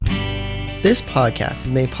This podcast is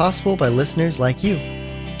made possible by listeners like you.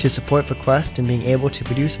 To support the Quest in being able to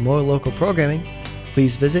produce more local programming,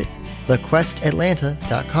 please visit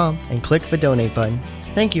thequestatlanta.com and click the donate button.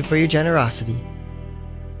 Thank you for your generosity.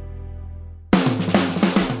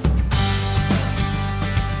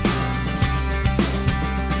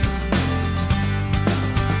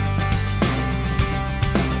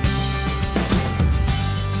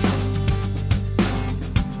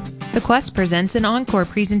 The Quest presents an encore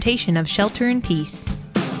presentation of Shelter in Peace.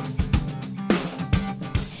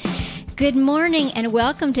 Good morning and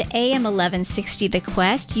welcome to AM 1160 The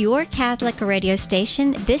Quest, your Catholic radio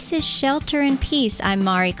station. This is Shelter in Peace. I'm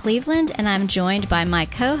Mari Cleveland and I'm joined by my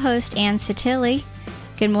co-host Ann Sottile.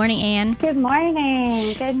 Good morning, Ann. Good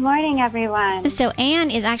morning. Good morning, everyone. So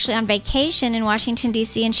Ann is actually on vacation in Washington,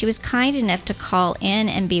 D.C., and she was kind enough to call in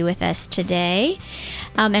and be with us today.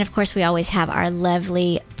 And, of course, we always have our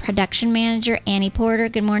lovely production manager, Annie Porter.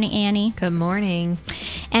 Good morning, Annie. Good morning.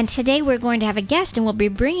 And today we're going to have a guest, and we'll be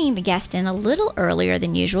bringing the guest in a little earlier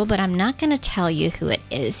than usual, but I'm not going to tell you who it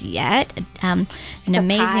is yet. An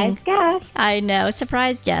amazing guest. I know,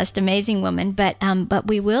 surprise guest, amazing woman. But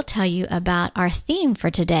we will tell you about our theme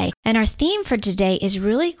for today. And our theme for today is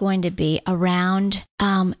really going to be around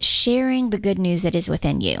sharing the good news that is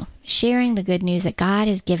within you. Sharing the good news that God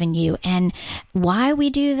has given you and why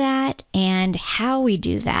we do that and how we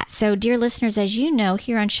do that. So, dear listeners, as you know,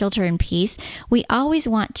 here on Shelter in Peace, we always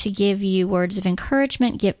want to give you words of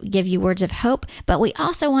encouragement, give you words of hope, but we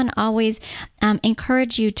also want to always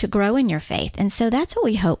encourage you to grow in your faith. And so that's what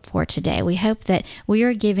we hope for today. We hope that we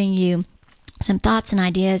are giving you some thoughts and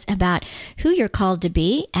ideas about who you're called to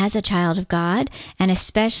be as a child of God, and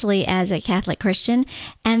especially as a Catholic Christian,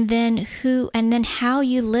 and then how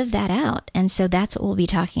you live that out. And so that's what we'll be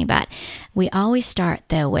talking about. We always start,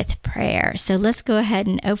 though, with prayer. So let's go ahead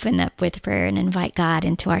and open up with prayer and invite God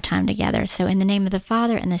into our time together. So in the name of the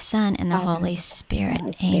Father, and the Son, and the Holy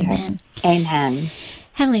Spirit. Amen. Amen.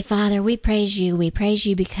 Heavenly Father, we praise you. We praise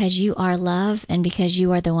you because you are love and because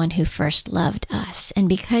you are the one who first loved us. And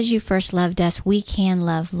because you first loved us, we can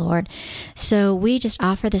love, Lord. So we just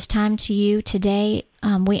offer this time to you today.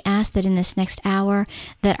 We ask that in this next hour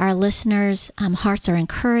that our listeners' hearts are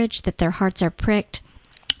encouraged, that their hearts are pricked,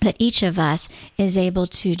 that each of us is able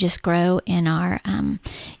to just grow in our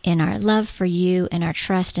love for you and our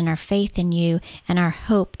trust and our faith in you and our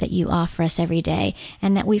hope that you offer us every day,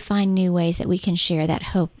 and that we find new ways that we can share that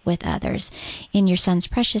hope with others. In your Son's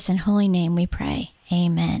precious and holy name we pray.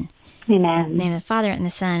 Amen. Amen. In the name of the Father, and the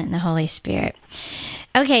Son, and the Holy Spirit.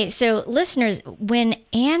 Okay, so listeners, when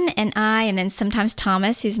Ann and I, and then sometimes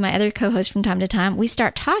Thomas, who's my other co-host from time to time, we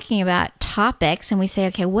start talking about topics and we say,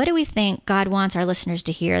 okay, what do we think God wants our listeners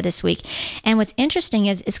to hear this week? And what's interesting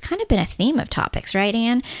is it's kind of been a theme of topics, right,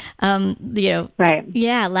 Ann? Right.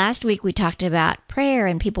 Yeah, last week we talked about prayer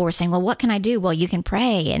and people were saying, well, what can I do? Well, you can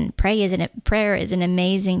pray, and prayer is an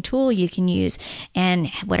amazing tool you can use. And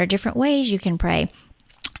what are different ways you can pray?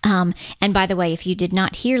 And by the way, if you did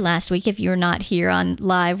not hear last week, if you're not here on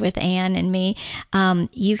live with Ann and me,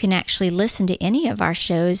 you can actually listen to any of our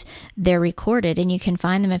shows. They're recorded, and you can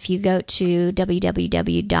find them if you go to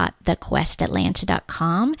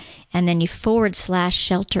www.thequestatlanta.com and then you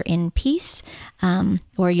 /Shelter in Peace,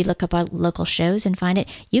 or you look up our local shows and find it.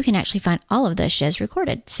 You can actually find all of those shows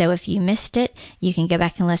recorded. So if you missed it, you can go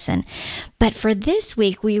back and listen. But for this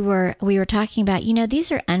week, we were talking about,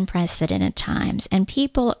 these are unprecedented times, and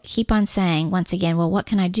people keep on saying, once again, well, what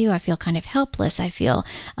can I do? I feel kind of helpless. I feel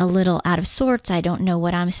a little out of sorts. I don't know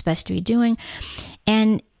what I'm supposed to be doing.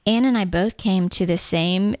 And Ann and I both came to the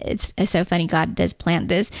same, it's so funny, God does plant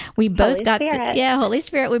this. We both Holy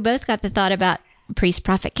Spirit, we both got the thought about priest,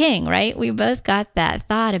 prophet, king, right? We both got that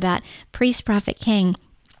thought about priest, prophet, king.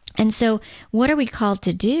 And so what are we called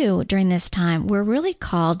to do during this time? We're really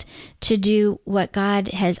called to do what God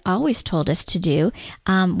has always told us to do,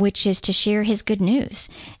 which is to share his good news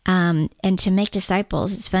and to make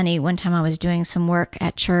disciples. It's funny, one time I was doing some work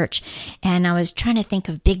at church and I was trying to think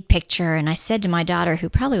of big picture. And I said to my daughter, who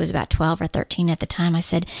probably was about 12 or 13 at the time, I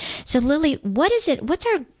said, so Lily, what's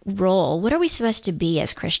our role? What are we supposed to be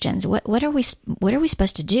as Christians? What are we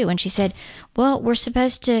supposed to do? And she said, well, we're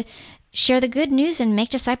supposed to share the good news and make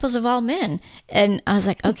disciples of all men. And I was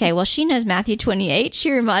like, okay, well, she knows Matthew 28.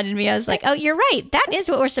 She reminded me, I was like, oh, you're right. That is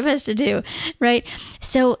what we're supposed to do, right?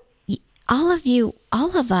 So all of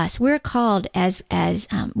us, we're called as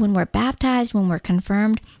when we're baptized, when we're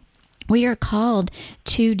confirmed, we are called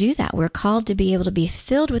to do that. We're called to be able to be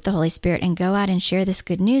filled with the Holy Spirit and go out and share this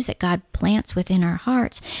good news that God plants within our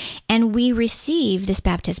hearts. And we receive this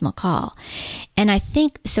baptismal call. And I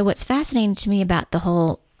think, so what's fascinating to me about the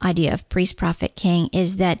whole idea of priest, prophet, king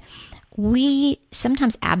is that we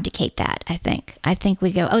sometimes abdicate that, I think. I think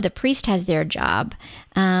we go, oh, the priest has their job,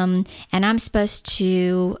 and I'm supposed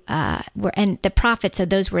to, and the prophets, so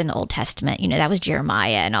those were in the Old Testament, that was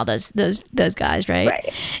Jeremiah and all those guys, right?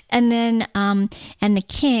 Right. And then, and the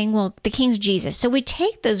king, the king's Jesus. So we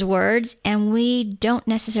take those words and we don't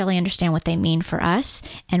necessarily understand what they mean for us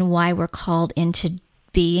and why we're called into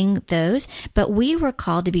being those, but we were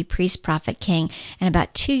called to be priest, prophet, king. And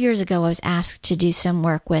about 2 years ago, I was asked to do some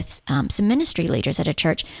work with some ministry leaders at a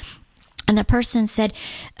church. And the person said,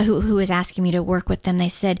 who was asking me to work with them, they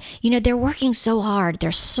said, they're working so hard.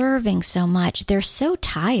 They're serving so much. They're so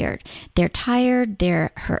tired. They're tired.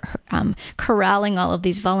 They're corralling all of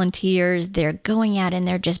these volunteers. They're going out and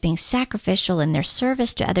they're just being sacrificial in their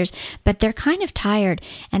service to others, but they're kind of tired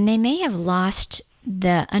and they may have lost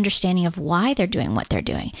the understanding of why they're doing what they're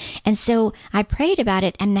doing. And so I prayed about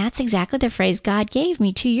it, and that's exactly the phrase God gave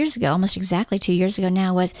me 2 years ago, almost exactly 2 years ago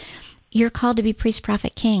now, was, you're called to be priest,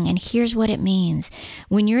 prophet, king. And here's what it means.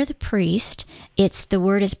 When you're the priest, the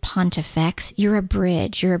word is pontifex. You're a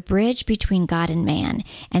bridge. You're a bridge between God and man.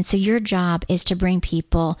 And so your job is to bring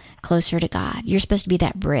people closer to God. You're supposed to be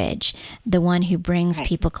that bridge, the one who brings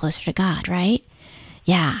people closer to God, right?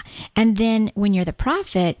 Yeah. And then when you're the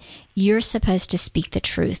prophet, you're supposed to speak the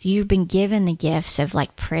truth. You've been given the gifts of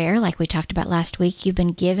prayer, like we talked about last week. You've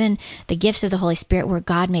been given the gifts of the Holy Spirit where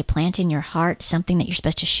God may plant in your heart something that you're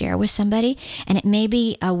supposed to share with somebody. And it may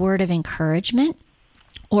be a word of encouragement,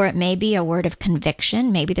 or it may be a word of conviction.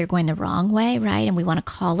 Maybe they're going the wrong way, right? And we want to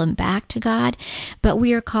call them back to God. But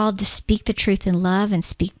we are called to speak the truth in love and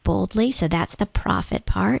speak boldly. So that's the prophet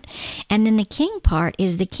part. And then the king part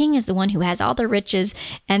is, the king is the one who has all the riches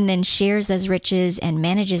and then shares those riches and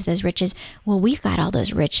manages those riches. Well, we've got all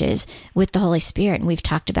those riches with the Holy Spirit. And we've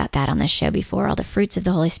talked about that on this show before, all the fruits of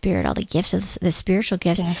the Holy Spirit, all the gifts of the spiritual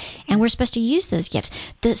gifts. Yeah. And we're supposed to use those gifts.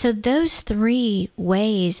 So those three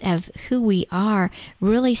ways of who we are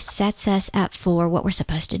really sets us up for what we're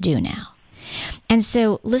supposed to do now. And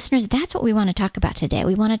so, listeners, that's what we want to talk about today.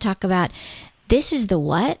 We want to talk about, this is the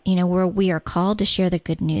what, where we are called to share the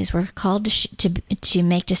good news. We're called to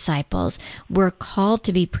make disciples. We're called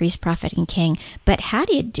to be priest, prophet, and king. But how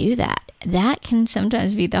do you do that? That can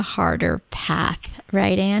sometimes be the harder path,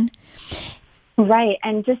 right, Anne? Right,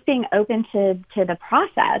 and just being open to the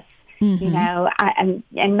process. Mm-hmm.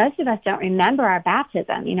 And most of us don't remember our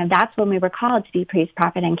baptism. That's when we were called to be priest,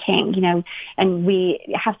 prophet, and king, and we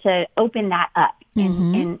have to open that up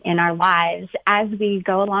in our lives as we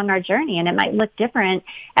go along our journey. And it might look different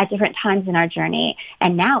at different times in our journey.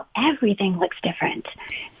 And now everything looks different.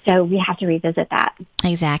 So we have to revisit that.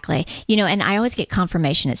 Exactly. And I always get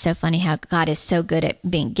confirmation. It's so funny how God is so good at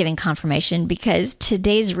giving confirmation, because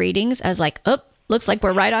today's readings, I was like, looks like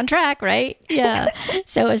we're right on track, right? Yeah.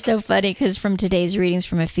 So it's so funny because from today's readings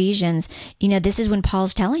from Ephesians, this is when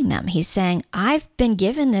Paul's telling them, he's saying, I've been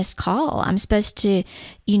given this call. I'm supposed to,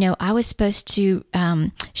 I was supposed to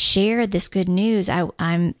share this good news.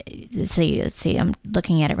 Let's see, I'm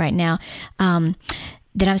looking at it right now.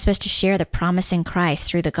 That I'm supposed to share the promise in Christ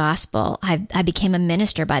through the gospel. I became a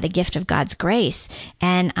minister by the gift of God's grace,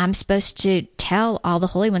 and I'm supposed to tell all the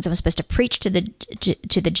holy ones. I'm supposed to preach to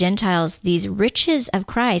the Gentiles these riches of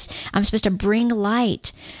Christ. I'm supposed to bring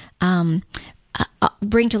light,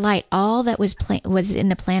 bring to light all that was in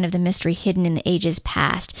the plan of the mystery hidden in the ages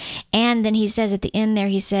past. And then he says at the end there,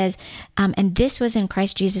 he says, and this was in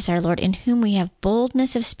Christ Jesus our Lord, in whom we have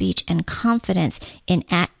boldness of speech and confidence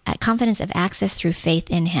confidence of access through faith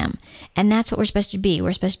in him. And that's what we're supposed to be.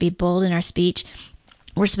 We're supposed to be bold in our speech.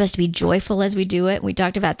 We're supposed to be joyful as we do it. We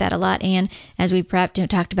talked about that a lot. And as we prepped and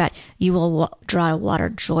talked about, you will draw water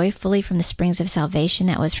joyfully from the springs of salvation.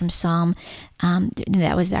 That was from Psalm.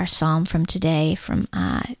 That was our Psalm from today, from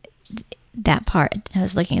that part. I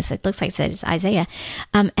was looking, it looks like it's Isaiah.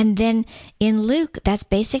 And then in Luke, that's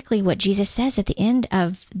basically what Jesus says at the end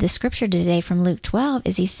of the scripture today from Luke 12,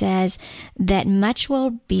 is he says that much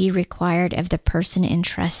will be required of the person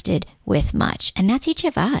entrusted with much. And that's each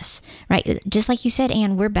of us, right? Just like you said,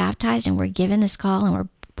 Anne, we're baptized and we're given this call and we're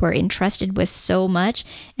entrusted with so much.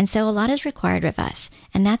 And so a lot is required of us.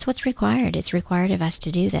 And that's what's required. It's required of us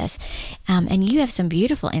to do this. And you have some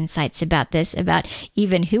beautiful insights about this, about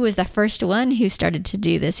even who was the first one who started to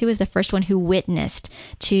do this, who was the first one who witnessed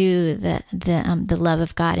to the love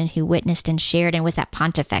of God and who witnessed and shared and was that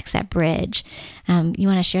pontifex, that bridge. You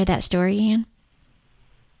want to share that story, Anne?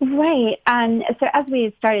 Right. So as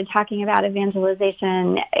we started talking about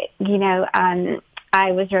evangelization,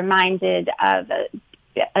 I was reminded of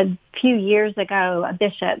a few years ago, a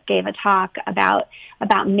bishop gave a talk about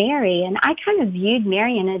Mary, and I kind of viewed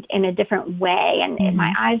Mary in a different way, and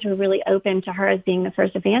my eyes were really open to her as being the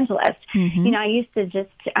first evangelist. I used to just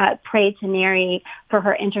pray to Mary for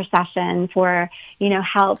her intercession, for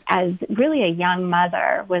help as really a young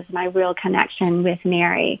mother was my real connection with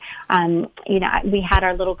Mary. We had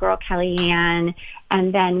our little girl Kellyanne,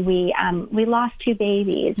 and then we lost 2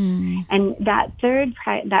 babies. And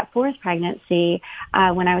that fourth pregnancy,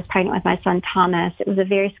 when I was pregnant with my son Thomas, it was a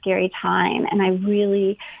very scary time, and I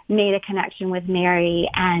really made a connection with Mary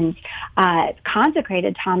and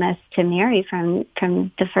consecrated Thomas to Mary from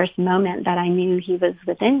the first moment that I knew he was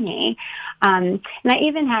within me. And I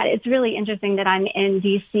even it's really interesting that I'm in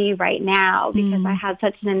D.C. right now because I had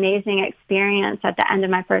such an amazing experience at the end of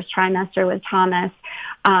my first trimester with Thomas.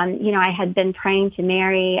 I had been praying to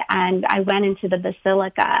Mary, and I went into the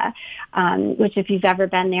Basilica, which if you've ever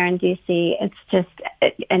been there in D.C., it's just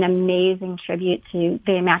an amazing tribute to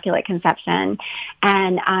the Immaculate Conception.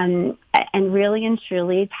 And really and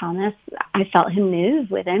truly, Thomas, I felt him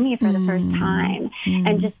move within me for the first time.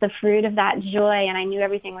 And just the fruit of that joy, and I knew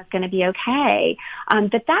everything was going to be okay.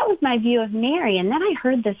 But that was my view of Mary. And then I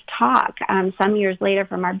heard this talk some years later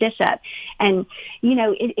from our bishop. And,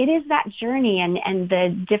 it is that journey and the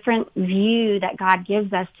different view that God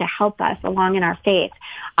gives us to help us along in our faith.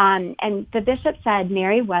 And the bishop said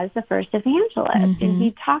Mary was the first evangelist. And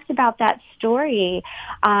he talked about that story,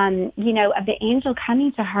 of the angel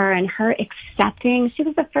coming to her and her accepting. She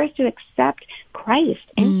was the first to accept Christ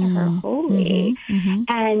into her holy.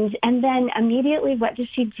 And then immediately, what does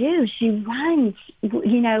she do? She runs,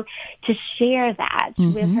 to share that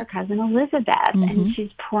with her cousin Elizabeth. And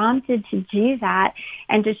she's prompted to do that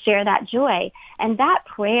and to share that joy. And that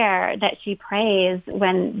prayer that she prays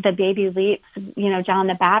when the baby leaps, John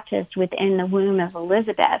the Baptist within the womb of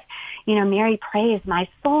Elizabeth, Mary prays, "My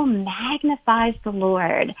soul magnifies the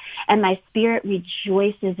Lord, and my spirit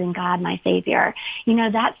rejoices in God, my Savior."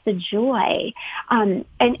 That's the joy. And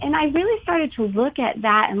I really started to look at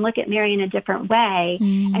that and look at Mary in a different way.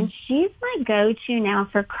 And she's my go-to now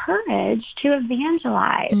for courage to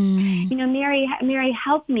evangelize. Mary,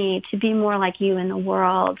 help me to be more like you in the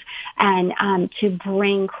world, and to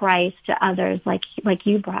bring Christ to others like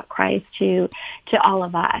you brought Christ to all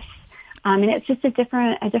of us. And it's just a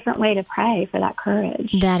different way to pray for that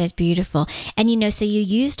courage. That is beautiful. And, so you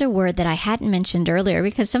used a word that I hadn't mentioned earlier,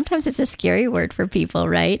 because sometimes it's a scary word for people,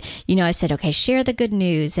 right? I said, okay, share the good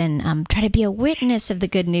news and try to be a witness of the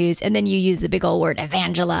good news. And then you use the big old word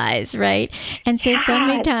evangelize, right? And so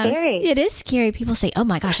many times it is scary. People say, oh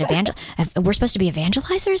my gosh, we're supposed to be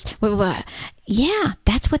evangelizers? Yeah,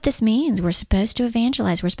 that's what this means. We're supposed to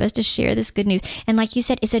evangelize. We're supposed to share this good news. And like you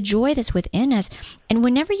said, it's a joy that's within us. And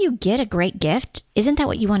whenever you get a great gift, isn't that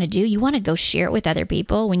what you want to do? You want to go share it with other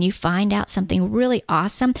people. When you find out something really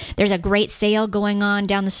awesome, there's a great sale going on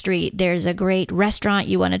down the street, there's a great restaurant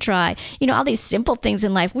you want to try, all these simple things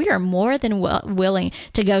in life, we are more than willing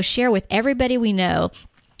to go share with everybody we know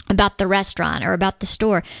about the restaurant or about the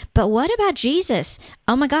store. But what about Jesus?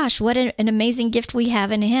 Oh my gosh, what an amazing gift we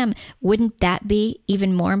have in him. Wouldn't that be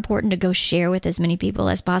even more important to go share with as many people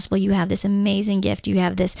as possible? You have this amazing gift. You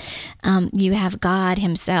have this, you have God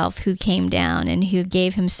himself who came down and who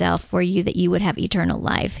gave himself for you that you would have eternal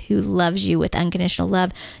life, who loves you with unconditional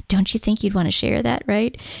love. Don't you think you'd want to share that,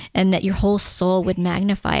 right? And that your whole soul would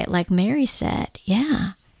magnify it, like Mary said.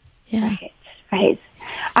 Yeah. Right.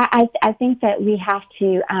 I think that we have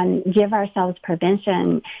to give ourselves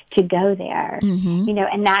permission to go there,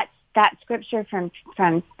 and that scripture from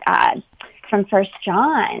 1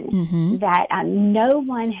 John, that no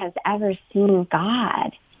one has ever seen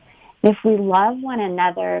God. If we love one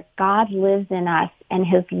another, God lives in us, and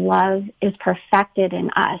his love is perfected in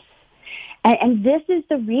us. And this is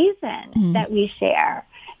the reason that we share,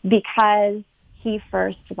 because he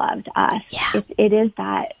first loved us. Yeah. It is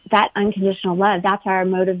that unconditional love. That's our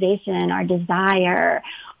motivation, our desire,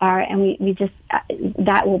 and we just,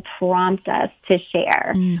 that will prompt us to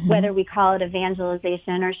share, whether we call it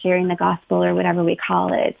evangelization or sharing the gospel or whatever we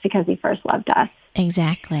call it. It's because he first loved us.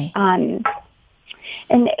 Exactly. And,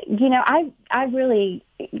 I really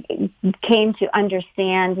came to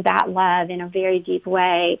understand that love in a very deep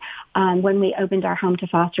way when we opened our home to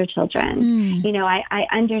foster children. I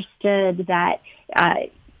understood that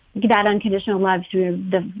unconditional love through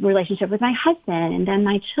the relationship with my husband and then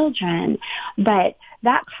my children. But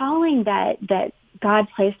that calling that God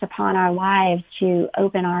placed upon our lives to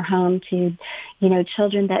open our home to,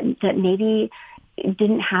 children that maybe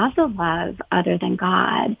didn't have the love other than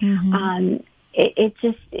God. it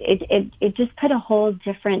just put a whole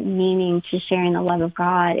different meaning to sharing the love of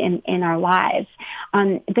God in our lives.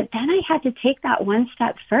 But then I had to take that one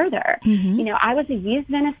step further. I was a youth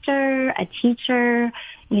minister, a teacher.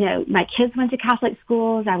 My kids went to Catholic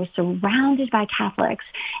schools. I was surrounded by Catholics,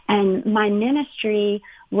 and my ministry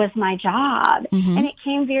was my job. And it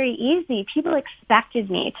came very easy. People expected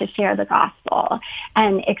me to share the gospel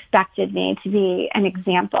and expected me to be an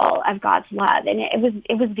example of God's love. And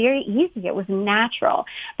it was very easy. It was natural.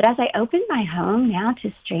 But as I opened my home now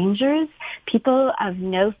to strangers, people of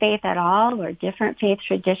no faith at all or different faith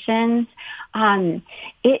traditions,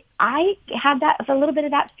 I had a little bit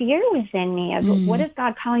of that fear within me of what is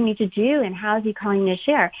God calling me to do and how is he calling me to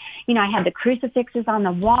share? I had the crucifixes on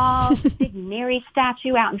the wall, the big Mary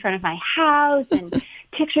statue out in front of my house, and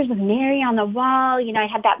pictures of Mary on the wall. I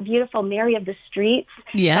had that beautiful Mary of the Streets,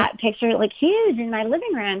 that picture, huge in my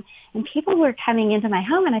living room. And people were coming into my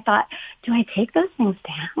home, and I thought, do I take those things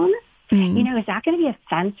down? Is that going to be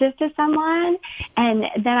offensive to someone? And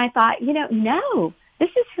then I thought, no. This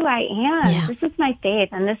is who I am. Yeah. This is my faith,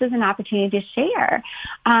 and this is an opportunity to share.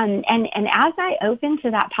 And as I opened to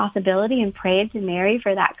that possibility and prayed to Mary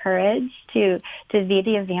for that courage to be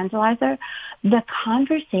the evangelizer, the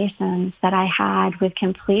conversations that I had with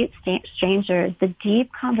complete strangers, the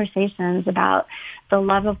deep conversations about the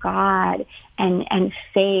love of God and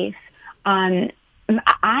faith,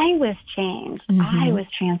 I was changed. I was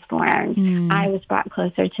transformed. I was brought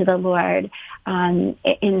closer to the Lord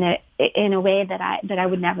in a way that I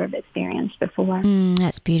would never have experienced before.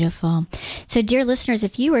 That's beautiful. So, dear listeners,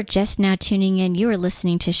 if you are just now tuning in, you are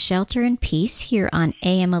listening to Shelter in Peace here on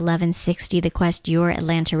AM 1160, The Quest, your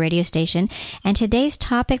Atlanta radio station. And today's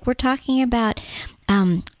topic, we're talking about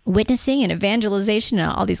witnessing and evangelization and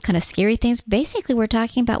all these kind of scary things. Basically, we're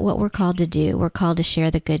talking about what we're called to do. We're called to share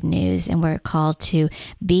the good news, and we're called to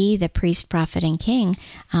be the priest, prophet, and king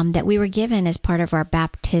that we were given as part of our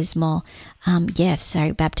baptismal gifts,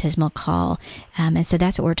 our baptismal call. And so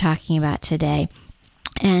that's what we're talking about today.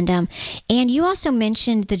 And you also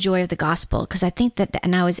mentioned the joy of the gospel, because I think that,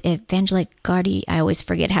 and I was Evangelic Guardi, I always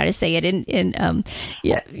forget how to say it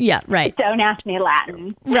right. Don't ask me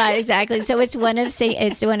Latin. Right, exactly. So it's one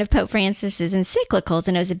of Pope Francis's encyclicals,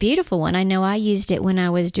 and it was a beautiful one. I know I used it when I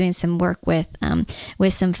was doing some work with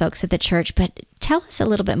some folks at the church, but tell us a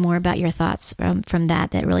little bit more about your thoughts from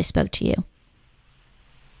that really spoke to you.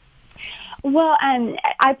 Well,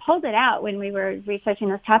 I pulled it out when we were researching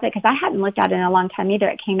this topic because I hadn't looked at it in a long time either.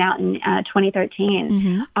 It came out in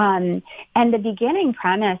 2013. And the beginning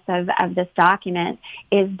premise of this document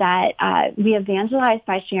is that we evangelize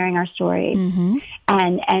by sharing our stories.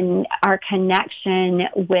 And our connection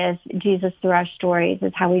with Jesus through our stories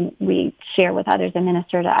is how we share with others and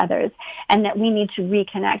minister to others. And that we need to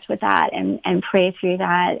reconnect with that and pray through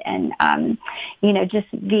that and,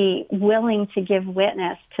 just be willing to give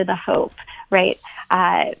witness to the hope. Right,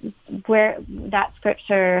 where's that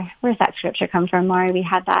scripture come from, Maury? We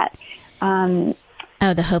had that.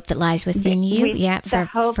 The hope that lies within you. The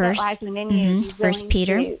hope that lies within you. First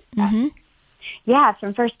Peter.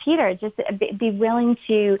 From First Peter. Just be willing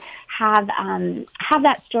to have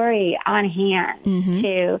that story on hand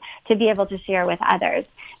to be able to share with others.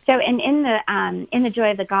 So, in the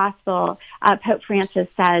joy of the gospel, Pope Francis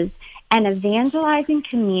says, an evangelizing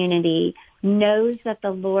community knows that the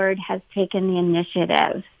Lord has taken the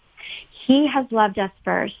initiative. He has loved us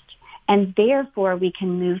first, and therefore we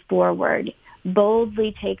can move forward,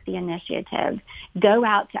 boldly take the initiative, go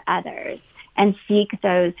out to others, and seek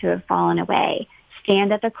those who have fallen away.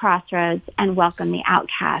 Stand at the crossroads and welcome the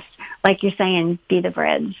outcast. Like you're saying, be the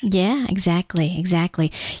bridge. Yeah, exactly.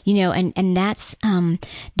 And that's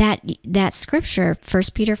that scripture, 1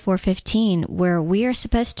 Peter 4:15, where we're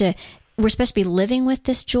supposed to be living with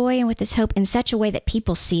this joy and with this hope in such a way that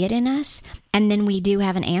people see it in us. And then we do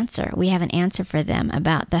have an answer. We have an answer for them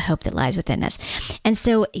about the hope that lies within us. And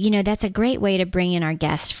so, that's a great way to bring in our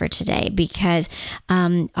guest for today, because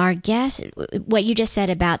our guest, what you just said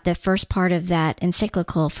about the first part of that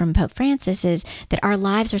encyclical from Pope Francis is that our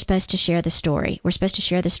lives are supposed to share the story. We're supposed to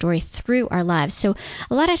share the story through our lives. So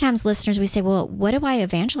a lot of times listeners, we say, well, what do I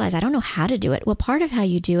evangelize? I don't know how to do it. Well, part of how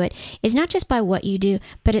you do it is not just by what you do,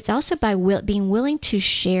 but it's also by being willing to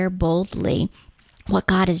share boldly what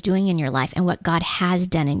God is doing in your life and what God has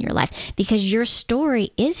done in your life, because your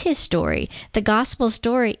story is his story. The gospel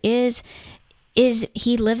story is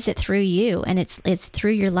he lives it through you, and it's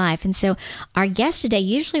through your life. And so our guest today,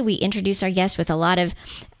 usually we introduce our guest with a lot of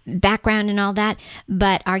background and all that.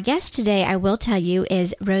 But our guest today, I will tell you,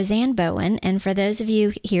 is Rosanne Bowen. And for those of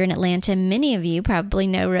you here in Atlanta, many of you probably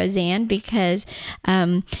know Rosanne because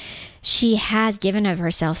she has given of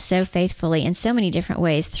herself so faithfully in so many different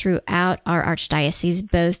ways throughout our archdiocese,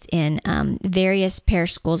 both in various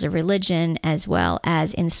parish schools of religion as well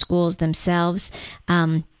as in schools themselves.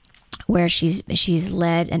 Where she's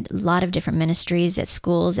led a lot of different ministries at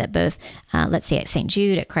schools at both, let's say at St.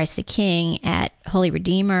 Jude, at Christ the King, at Holy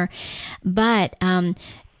Redeemer. But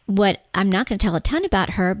what I'm not going to tell a ton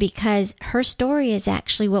about her because her story is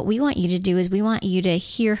actually what we want you to do is we want you to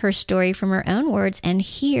hear her story from her own words and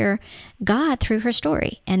hear God through her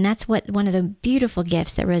story. And that's what one of the beautiful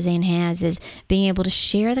gifts that Rosanne has is being able to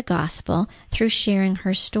share the gospel through sharing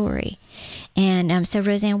her story. And so,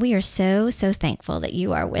 Rosanne, we are so thankful that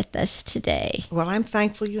you are with us today. Well, I'm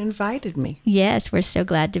thankful you invited me. Yes, we're so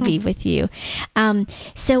glad to be with you.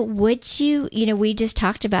 So would you, we just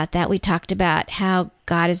talked about that. We talked about how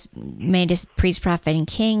God has made us priest, prophet, and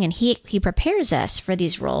king, and he prepares us for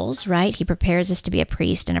these roles, right? He prepares us to be a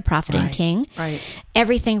priest and a prophet and king. Right.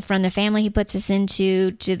 Everything from the family he puts us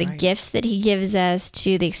into, to the gifts that he gives us,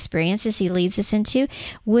 to the experiences he leads us into.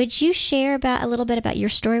 Would you share a little bit about your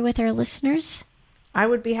story with our listeners? I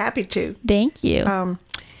would be happy to. Thank you. And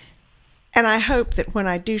I hope that when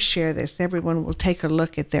I do share this, everyone will take a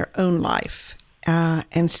look at their own life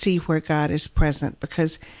and see where God is present,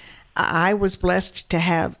 because I was blessed to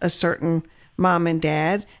have a certain mom and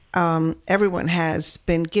dad. Everyone has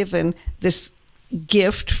been given this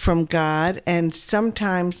gift from God, and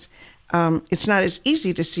sometimes it's not as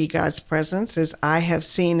easy to see God's presence as I have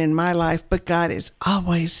seen in my life, but God is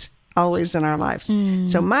always in our lives.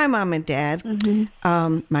 So my mom and dad,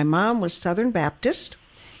 my mom was Southern Baptist,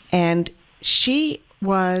 and she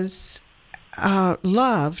was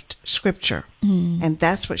loved Scripture, and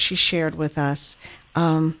that's what she shared with us.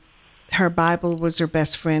 Her Bible was her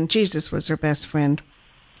best friend. Jesus was her best friend.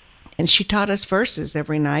 And she taught us verses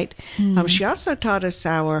every night. She also taught us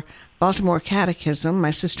our Baltimore Catechism.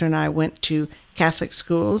 My sister and I went to Catholic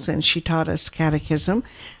schools, and she taught us catechism.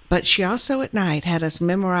 But she also at night had us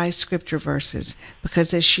memorize Scripture verses,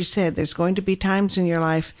 because as she said, there's going to be times in your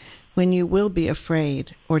life when you will be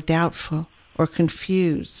afraid or doubtful or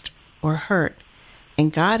confused or hurt.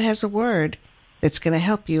 And God has a word that's going to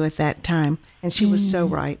help you at that time. And she was so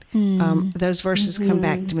right. Those verses come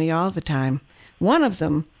back to me all the time. One of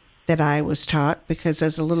them that I was taught, because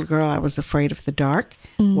as a little girl I was afraid of the dark,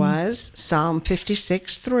 was Psalm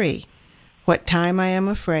 56:3. What time I am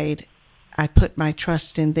afraid, I put my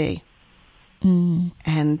trust in thee.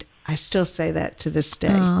 And I still say that to this day.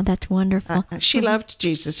 Oh, that's wonderful. She loved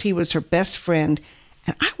Jesus. He was her best friend.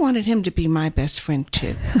 And I wanted him to be my best friend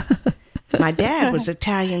too. My dad was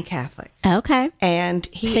Italian Catholic. Okay. And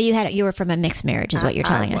so you were from a mixed marriage is what you're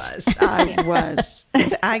telling us. I was.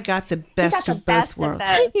 I got the best of both worlds.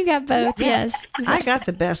 You got both, yes. I got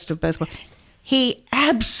the best of both worlds. He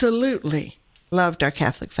absolutely loved our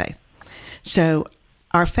Catholic faith. So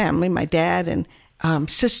our family, my dad and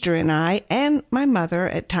sister and I, and my mother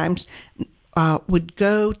at times would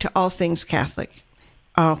go to all things Catholic,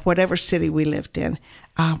 whatever city we lived in.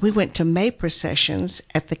 We went to May processions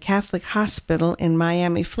at the Catholic Hospital in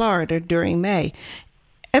Miami, Florida during May,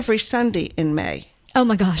 every Sunday in May. Oh,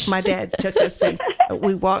 my gosh. My dad took us and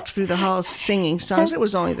we walked through the halls singing songs. It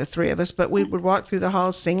was only the three of us, but we would walk through the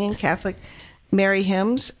halls singing Catholic Mary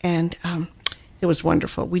hymns, and it was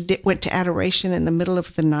wonderful. We went to adoration in the middle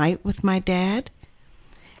of the night with my dad.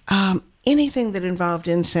 Anything that involved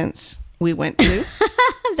incense, we went to.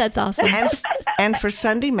 That's awesome. And for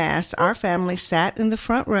Sunday Mass, our family sat in the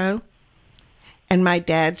front row, and my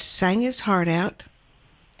dad sang his heart out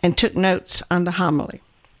and took notes on the homily.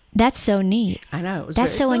 That's so neat. I know. It was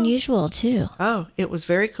That's so cool. unusual, too. Oh, it was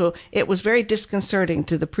very cool. It was very disconcerting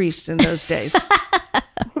to the priests in those days.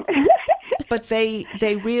 But they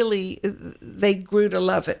grew to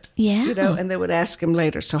love it. Yeah. And they would ask him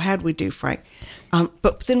later, so how'd we do, Frank?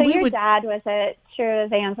 But then your dad was a true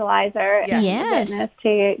evangelizer and Yes. witness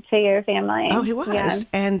to your family. Oh, he was. Yeah.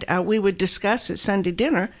 And we would discuss at Sunday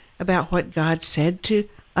dinner about what God said to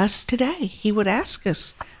us today. He would ask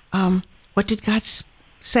us, what did God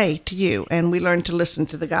say to you? And we learned to listen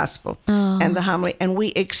to the gospel and the homily. And we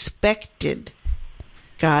expected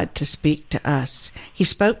God to speak to us. He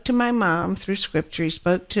spoke to my mom through Scripture. He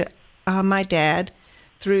spoke to my dad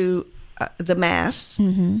through the Mass.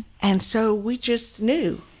 Mm-hmm. And so we just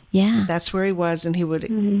knew. Yeah. That's where he was, and he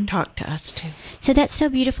would talk to us too. So that's so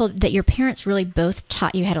beautiful that your parents really both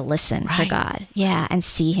taught you how to listen for God. Yeah, and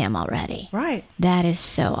see him already. Right. That is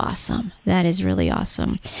so awesome. That is really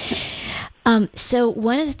awesome. So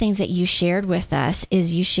one of the things that you shared with us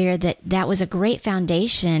is you shared that was a great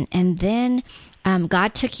foundation, and then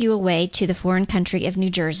God took you away to the foreign country of New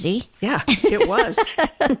Jersey. Yeah, it was.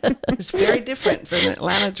 It's very different from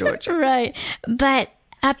Atlanta, Georgia. Right. But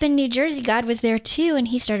up in New Jersey, God was there too, and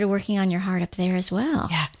he started working on your heart up there as well.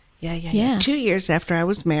 Yeah. 2 years after I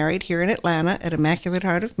was married here in Atlanta at Immaculate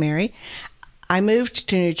Heart of Mary, I moved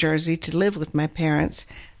to New Jersey to live with my parents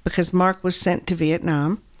because Mark was sent to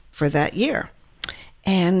Vietnam for that year.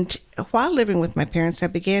 And while living with my parents, I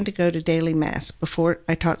began to go to daily mass before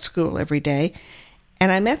I taught school every day.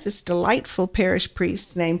 And I met this delightful parish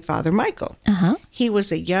priest named Father Michael. Uh-huh. He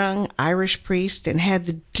was a young Irish priest and had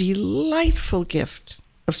the delightful gift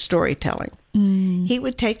of storytelling. He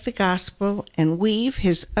would take the gospel and weave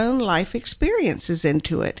his own life experiences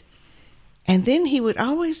into it. And then he would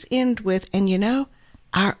always end with, and you know,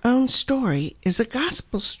 our own story is a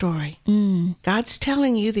gospel story. God's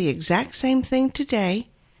telling you the exact same thing today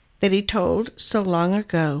that he told so long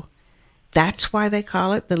ago. That's why they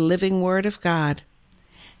call it the living word of God.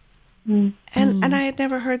 And I had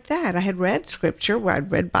never heard that. I had read scripture, where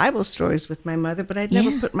I'd read Bible stories with my mother, but I'd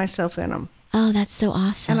never put myself in them. Oh, that's so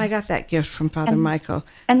awesome. And I got that gift from Father Michael.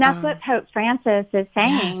 And that's what Pope Francis is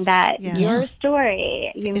saying, that yes. your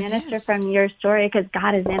story, you minister from your story because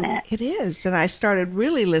God is in it. It is. And I started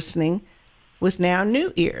really listening with now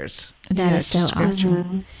new ears. That is so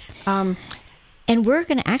awesome. And we're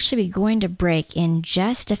going to actually be going to break in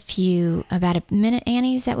just about a minute,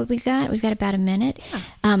 Annie. Is that what we've got? We've got about a minute.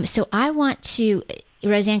 Yeah. So I want to,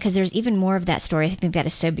 Rosanne, because there's even more of that story. I think that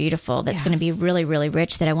is so beautiful. That's going to be really, really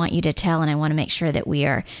rich that I want you to tell. And I want to make sure that we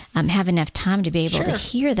are have enough time to be able to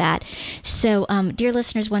hear that. So, dear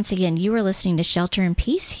listeners, once again, you are listening to Shelter in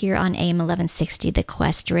Peace here on AM 1160, The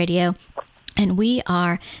Quest Radio. And we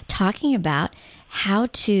are talking about how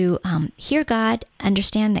to hear God,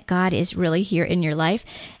 understand that God is really here in your life,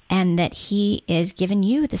 and that he is giving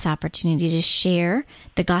you this opportunity to share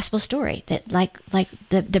the gospel story, that like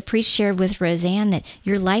the priest shared with Rosanne, that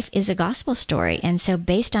your life is a gospel story. And so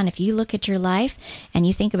based on, if you look at your life and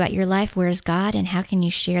you think about your life, where is God, and how can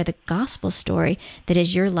you share the gospel story that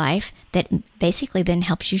is your life, that basically then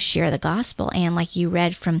helps you share the gospel. And like you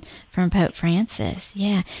read from Pope Francis.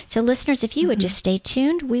 Yeah. So listeners, if you would just stay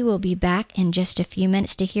tuned, we will be back in just a few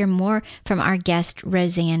minutes to hear more from our guest,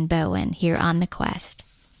 Rosanne Bowen, here on The Quest.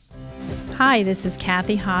 Hi, this is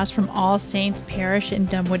Kathy Haas from All Saints Parish in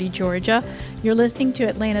Dunwoody, Georgia. You're listening to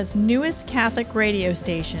Atlanta's newest Catholic radio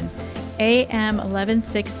station, AM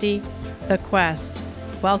 1160, The Quest.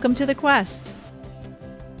 Welcome to The Quest.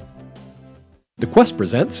 The Quest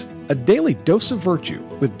presents A Daily Dose of Virtue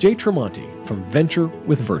with Jay Tremonti from Venture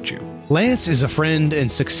with Virtue. Lance is a friend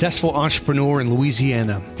and successful entrepreneur in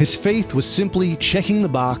Louisiana. His faith was simply checking the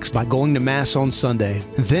box by going to Mass on Sunday.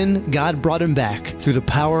 Then God brought him back through the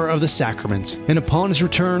power of the sacraments. And upon his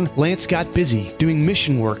return, Lance got busy doing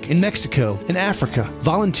mission work in Mexico and Africa,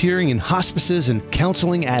 volunteering in hospices and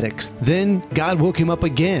counseling addicts. Then God woke him up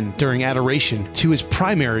again during adoration to his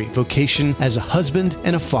primary vocation as a husband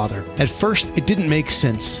and a father. At first, it didn't make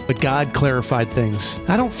sense, but God clarified things.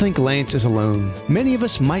 I don't think Lance is alone. Many of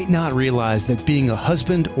us might not realize that being a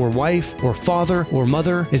husband or wife or father or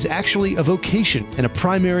mother is actually a vocation and a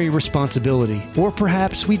primary responsibility. Or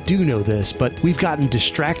perhaps we do know this, but we've gotten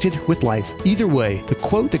distracted with life. Either way, the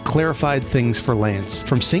quote that clarified things for Lance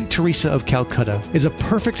from St. Teresa of Calcutta is a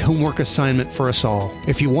perfect homework assignment for us all.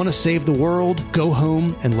 If you want to save the world, go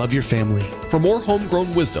home and love your family. For more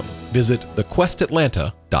homegrown wisdom, visit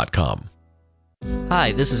thequestatlanta.com.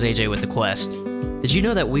 Hi, this is AJ with The Quest. Did you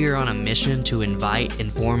know that we are on a mission to invite,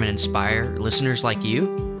 inform, and inspire listeners like you?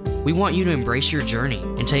 We want you to embrace your journey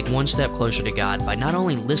and take one step closer to God by not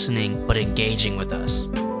only listening, but engaging with us.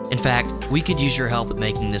 In fact, we could use your help with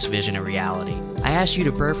making this vision a reality. I ask you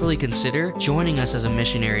to prayerfully consider joining us as a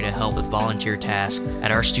missionary to help with volunteer tasks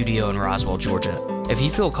at our studio in Roswell, Georgia. If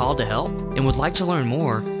you feel called to help and would like to learn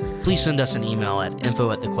more, please send us an email at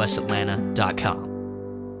info@thequestatlanta.com.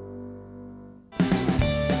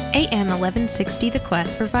 AM 1160 The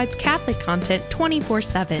Quest provides Catholic content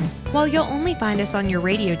 24/7. While you'll only find us on your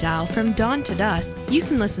radio dial from dawn to dusk, you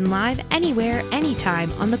can listen live anywhere,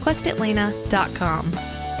 anytime on thequestatlanta.com.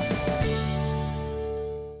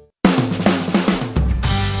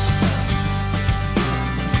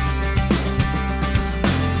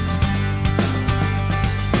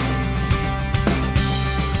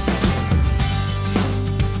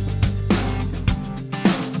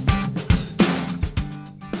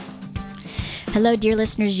 Hello, dear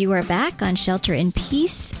listeners. You are back on Shelter in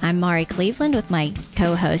Peace. I'm Mari Cleveland with my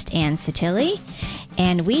co-host Ann Sottile.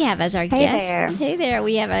 And we have as our guest, there. hey there,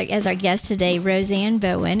 we have as our guest today, Rosanne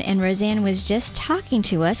Bowen. And Rosanne was just talking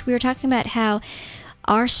to us. We were talking about how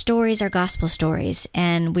our stories are gospel stories.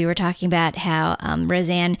 And we were talking about how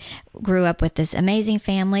Rosanne grew up with this amazing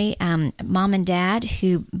family, mom and dad,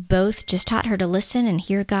 who both just taught her to listen and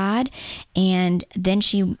hear God. And then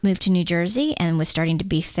she moved to New Jersey and was starting to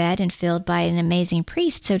be fed and filled by an amazing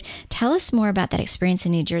priest. So tell us more about that experience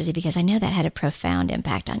in New Jersey, because I know that had a profound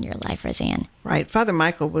impact on your life, Rosanne. Right. Father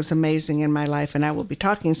Michael was amazing in my life, and I will be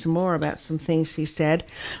talking some more about some things he said.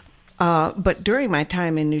 But during my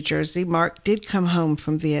time in New Jersey, Mark did come home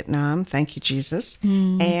from Vietnam, thank you, Jesus,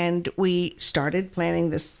 and we started planning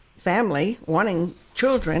this family, wanting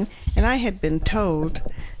children, and I had been told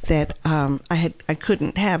that I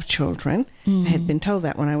couldn't have children. I had been told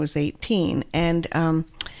that when I was 18, and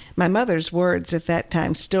my mother's words at that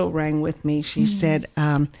time still rang with me. She said,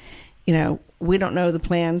 we don't know the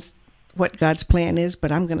plans, what God's plan is,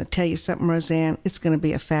 but I'm going to tell you something, Rosanne, it's going to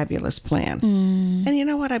be a fabulous plan. And you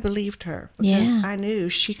know what? I believed her, because I knew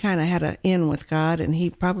she kind of had an in with God, and he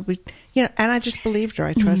probably, and I just believed her.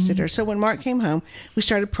 I trusted her. So when Mark came home, we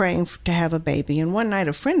started praying to have a baby. And one night,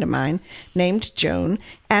 a friend of mine named Joan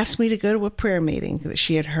asked me to go to a prayer meeting that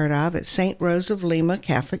she had heard of at St. Rose of Lima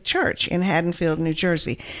Catholic Church in Haddonfield, New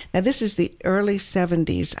Jersey. Now, this is the early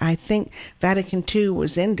 70s. I think Vatican II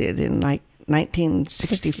was ended in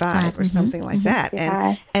 1965 or something like that.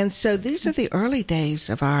 And so these are the early days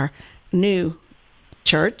of our new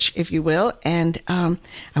church, if you will. And I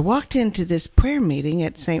walked into this prayer meeting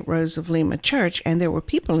at St. Rose of Lima Church, and there were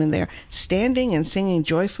people in there standing and singing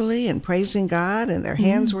joyfully and praising God, and their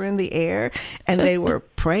hands were in the air, and they were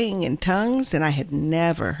praying in tongues, and I had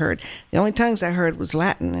never heard. The only tongues I heard was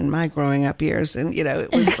Latin in my growing up years, and,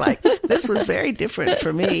 it was like, this was very different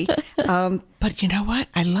for me. But you know what?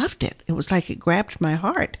 I loved it. It was like it grabbed my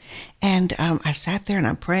heart. And I sat there and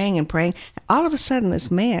I'm praying and praying. All of a sudden,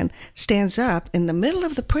 this man stands up in the middle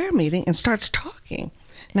of the prayer meeting and starts talking.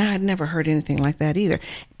 Now, I'd never heard anything like that either.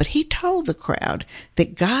 But he told the crowd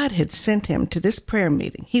that God had sent him to this prayer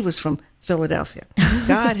meeting. He was from Philadelphia.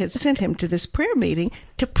 God had sent him to this prayer meeting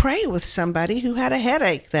to pray with somebody who had a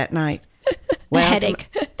headache that night. Well, headache.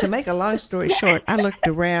 To make a long story short, I looked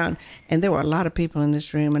around, and there were a lot of people in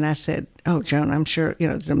this room, and I said, "Oh, Joan, I'm sure,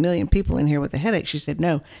 there's a million people in here with a headache." She said,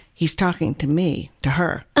 "No, he's talking to me, to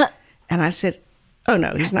her." And I said, "Oh,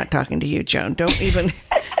 no, he's not talking to you, Joan. Don't even,"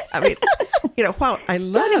 while I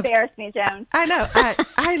loved... Don't embarrass me, Joan. I know.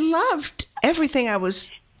 I loved everything I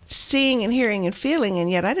was seeing and hearing and feeling, and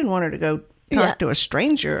yet I didn't want her to go talk to a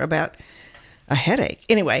stranger about a headache.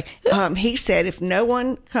 Anyway, he said, if no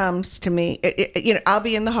one comes to me, I'll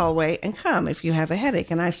be in the hallway, and come if you have a headache.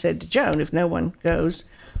 And I said to Joan, if no one goes,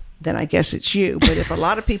 then I guess it's you. But if a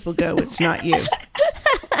lot of people go, it's not you.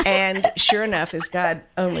 And sure enough, as God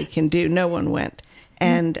only can do, no one went.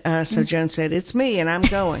 And so Joan said, it's me, and I'm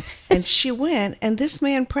going. And she went, and this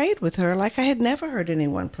man prayed with her like I had never heard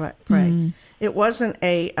anyone pray. It wasn't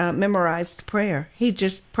a memorized prayer. He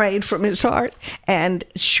just prayed from his heart. And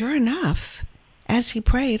sure enough, as he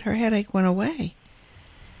prayed, her headache went away.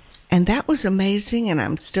 And that was amazing, and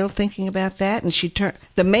I'm still thinking about that. And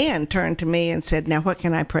the man turned to me and said, now what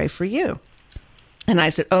can I pray for you? And I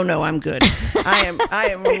said, oh, no, I'm good. I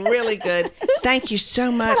am really good. Thank you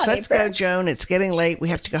so much. Let's go, Joan. It's getting late. We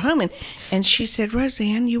have to go home. And she said,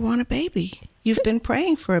 Rosanne, you want a baby. You've been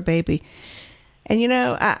praying for a baby. And,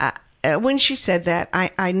 when she said that,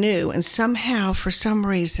 I knew. And somehow, for some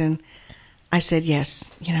reason, I said,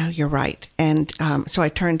 yes, you're right. And so I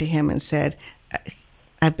turned to him and said,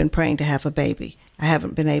 I've been praying to have a baby. I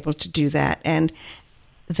haven't been able to do that. And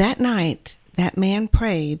that night, that man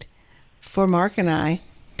prayed for Mark and I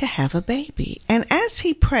to have a baby. And as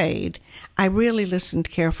he prayed, I really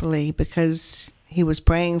listened carefully because he was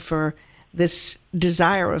praying for this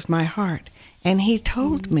desire of my heart. And he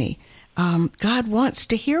told me, God wants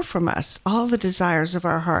to hear from us, all the desires of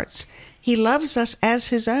our hearts. He loves us as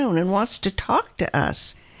his own and wants to talk to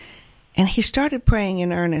us. And he started praying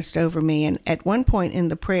in earnest over me. And at one point in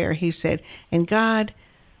the prayer, he said, and God,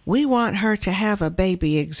 we want her to have a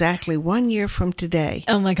baby exactly 1 year from today.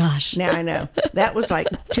 Oh, my gosh. Now, I know. That was like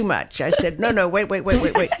too much. I said, no, wait.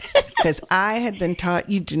 Because I had been taught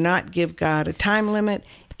you do not give God a time limit.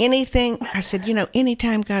 Anything, I said,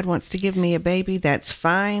 anytime God wants to give me a baby, that's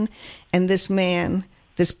fine. And this man,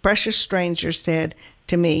 this precious stranger said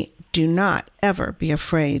to me, do not ever be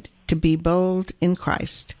afraid to be bold in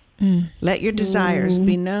Christ. Let your desires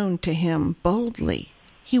be known to him boldly.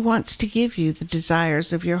 He wants to give you the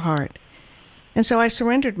desires of your heart. And so I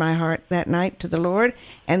surrendered my heart that night to the Lord,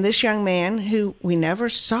 and this young man, who we never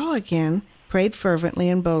saw again, prayed fervently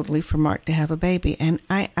and boldly for Mark to have a baby. And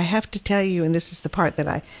I have to tell you, and this is the part that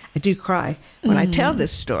I do cry when I tell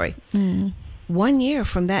this story. 1 year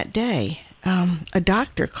from that day, a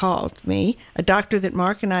doctor called me, a doctor that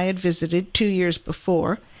Mark and I had visited 2 years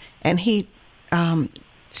before, and he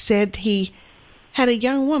said he had a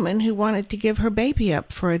young woman who wanted to give her baby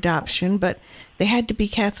up for adoption, but they had to be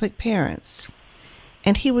Catholic parents.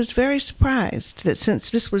 And he was very surprised that since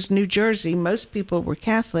this was New Jersey, most people were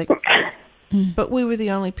Catholic, but we were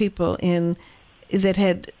the only people that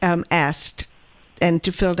had asked and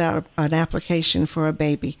to filled out an application for a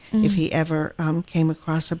baby if he ever came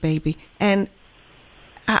across a baby. And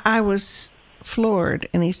I was floored.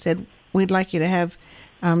 And he said, "We'd like you to have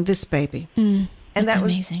this baby." And that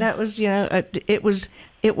was amazing. That was,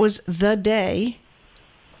 it was the day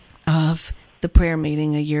of the prayer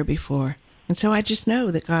meeting a year before. And so I just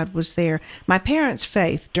know that God was there. My parents'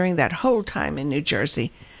 faith during that whole time in New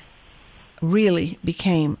Jersey really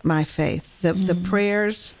became my faith. The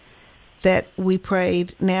prayers that we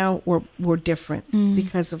prayed now were different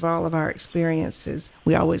because of all of our experiences.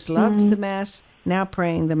 We always loved the Mass. Now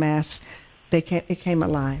praying the Mass, it came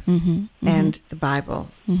alive. And the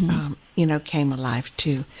Bible, came alive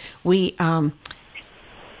too. We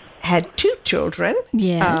had 2 children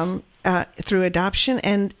through adoption,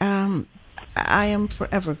 and I am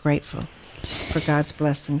forever grateful for God's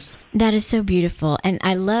blessings. That is so beautiful. And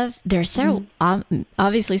I love, there are several,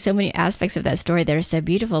 obviously so many aspects of that story that are so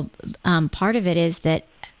beautiful. Part of it is that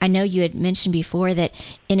I know you had mentioned before that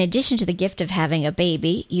in addition to the gift of having a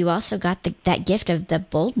baby, you also got that gift of the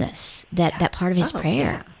boldness, that part of his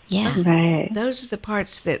prayer. Yeah. Right. Those are the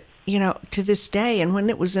parts that, to this day, and when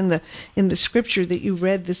it was in the scripture that you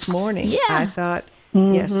read this morning, I thought,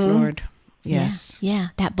 yes, Lord. Yes. Yeah,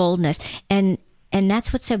 that boldness. And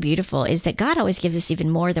that's what's so beautiful is that God always gives us even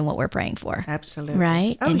more than what we're praying for. Absolutely.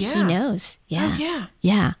 Right? Oh, and yeah. He knows. Yeah. Oh,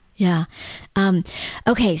 yeah. Yeah.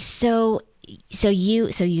 Okay, so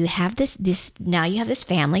you have this now you have this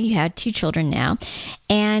family, you had 2 children now,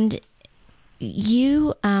 and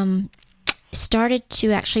you started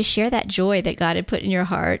to actually share that joy that God had put in your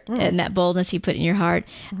heart and that boldness He put in your heart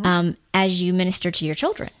as you minister to your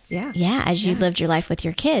children. As you lived your life with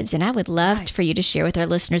your kids. And I would love for you to share with our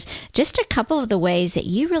listeners just a couple of the ways that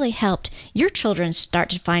you really helped your children start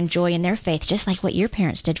to find joy in their faith, just like what your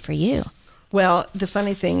parents did for you. Well, the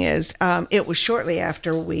funny thing is, it was shortly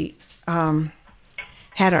after we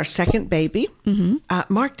had our second baby.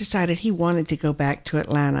 Mark decided he wanted to go back to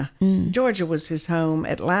Atlanta. Georgia was his home.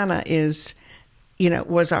 Atlanta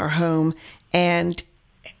was our home. And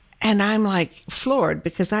I'm like floored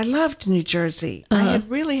because I loved New Jersey. I had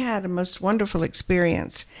really had a most wonderful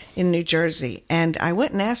experience in New Jersey. And I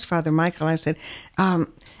went and asked Father Michael, I said,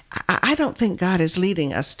 I don't think God is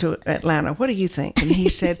leading us to Atlanta. What do you think? And he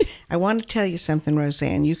said, I want to tell you something,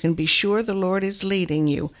 Rosanne. You can be sure the Lord is leading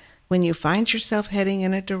you when you find yourself heading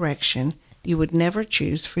in a direction you would never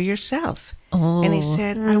choose for yourself. And he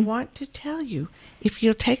said, I want to tell you, if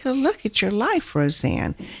you'll take a look at your life,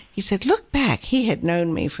 Rosanne, he said, look back. He had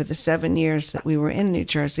known me for the 7 years that we were in New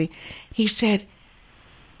Jersey. He said,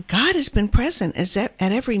 God has been present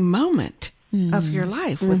at every moment of your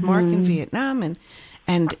life with Mark in Vietnam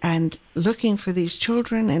and looking for these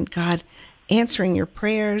children and God answering your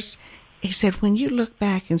prayers. He said, when you look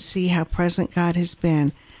back and see how present God has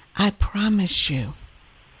been, I promise you,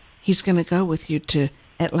 He's going to go with you to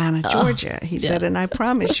Atlanta, Georgia. He said, and I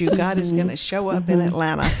promise you, God is going to show up in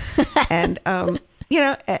Atlanta. And,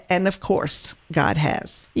 and of course, God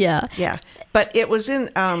has. Yeah. Yeah. But it was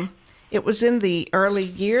in the early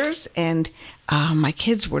years, and my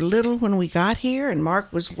kids were little when we got here, and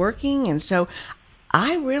Mark was working. And so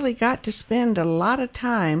I really got to spend a lot of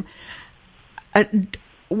time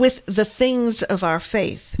with the things of our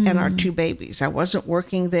faith and our 2 babies. I wasn't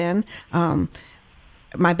working then.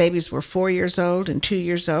 My babies were 4 years old and 2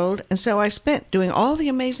 years old. And so I spent doing all the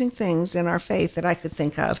amazing things in our faith that I could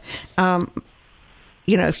think of.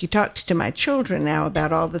 If you talked to my children now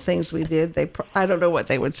about all the things we did, I don't know what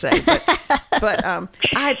they would say. But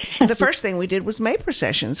the first thing we did was May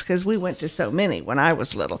processions because we went to so many when I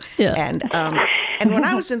was little. Yeah. And when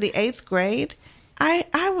I was in the 8th grade, I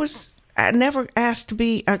never asked to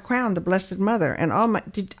be crowned the Blessed Mother. And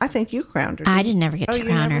I think you crowned her. I did never get to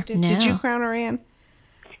crown her. No. Did you crown her, Ann?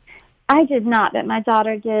 I did not, but my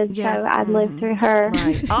daughter did, so I lived through her.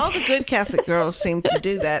 Right. All the good Catholic girls seem to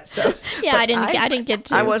do that. So, yeah, I didn't get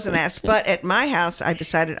to. I wasn't asked, but at my house, I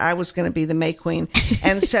decided I was going to be the May Queen,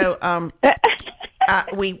 and so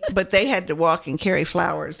but they had to walk and carry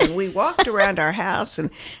flowers, and we walked around our house, and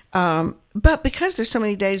but because there's so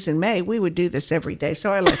many days in May, we would do this every day,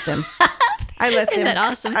 so I let them. let them. Isn't that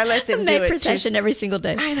awesome? I let them a do May it procession too. every single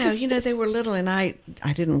day. I know. They were little, and I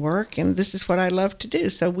didn't work, and this is what I love to do.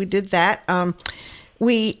 So we did that. My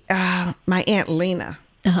Aunt Lena,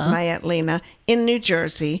 in New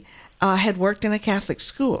Jersey, had worked in a Catholic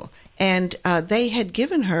school, and they had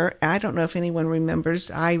given her. I don't know if anyone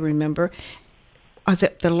remembers. I remember.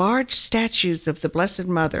 The large statues of the Blessed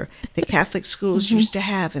Mother that Catholic schools used to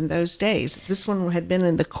have in those days. This one had been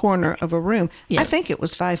in the corner of a room. Yeah. I think it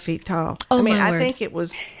was 5 feet tall. Oh, I think it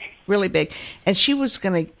was really big. And she was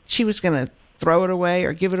gonna throw it away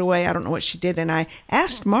or give it away. I don't know what she did. And I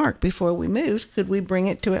asked Mark before we moved, could we bring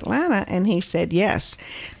it to Atlanta? And he said yes.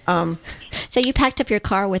 So you packed up your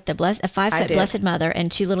car with the 5-foot Blessed Mother and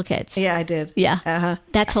 2 little kids. Yeah, I did. Yeah.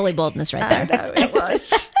 That's holy boldness right there. I know, it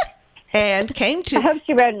was. And came to. I hope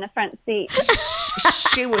she rode in the front seat.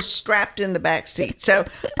 She was strapped in the back seat. So,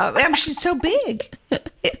 she's so big,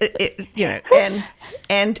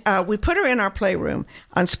 and we put her in our playroom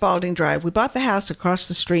on Spalding Drive. We bought the house across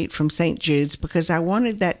the street from St. Jude's because I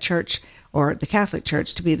wanted that church, or the Catholic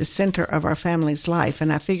church, to be the center of our family's life.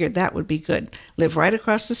 And I figured that would be good. Live right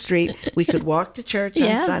across the street. We could walk to church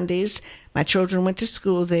on Sundays. My children went to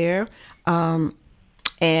school there.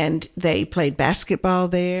 And they played basketball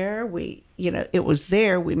there. It was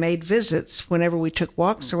there. We made visits whenever we took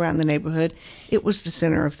walks around the neighborhood. It was the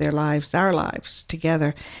center of their lives, our lives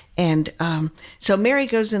together. And so Mary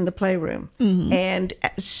goes in the playroom. And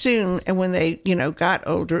soon, and when they, got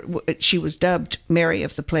older, she was dubbed Mary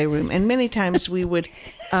of the playroom. And many times we would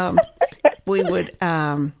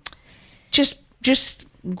just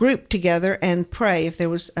group together and pray if there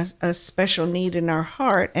was a special need in our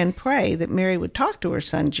heart, and pray that Mary would talk to her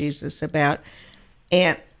son Jesus about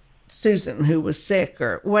Aunt Susan who was sick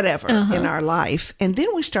or whatever in our life. And then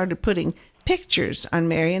we started putting pictures on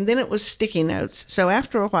Mary, and then it was sticky notes. So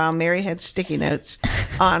after a while, Mary had sticky notes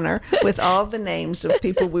on her with all the names of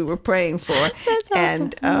people we were praying for. That's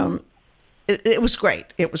awesome. And it was great.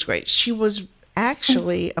 It was great. She was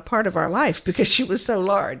actually a part of our life because she was so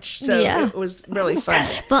large. So it was really fun.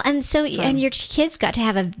 Well, and your kids got to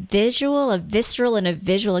have a visceral, and a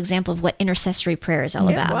visual example of what intercessory prayer is all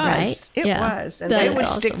about, right? It was. And they would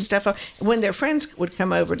stick stuff up. When their friends would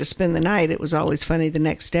come over to spend the night, it was always funny. The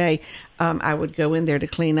next day, I would go in there to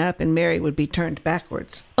clean up, and Mary would be turned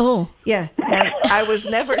backwards. Oh. Yeah. And I was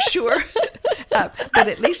never sure. But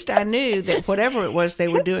at least I knew that whatever it was they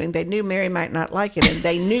were doing, they knew Mary might not like it, and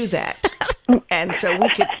they knew that. And so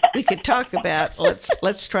we could talk about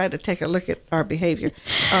let's try to take a look at our behavior.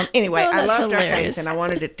 Anyway, I loved our faith, and I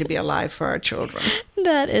wanted it to be alive for our children.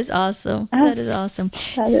 That is awesome. That is awesome.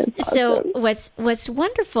 So what's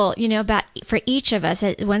wonderful, about for each of us,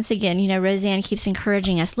 once again, Roseanne keeps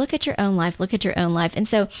encouraging us, look at your own life, and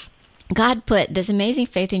so God put this amazing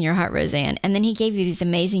faith in your heart, Roseanne, and then he gave you these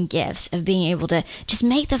amazing gifts of being able to just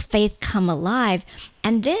make the faith come alive.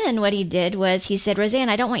 And then what he did was he said, Roseanne,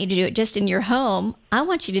 I don't want you to do it just in your home. I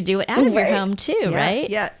want you to do it out of your home too, right?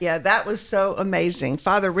 Yeah. That was so amazing.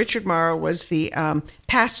 Father Richard Morrow was the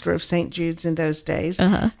pastor of St. Jude's in those days.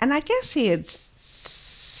 And I guess he had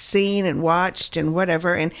seen and watched and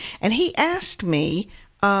whatever. And he asked me,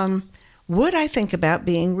 would I think about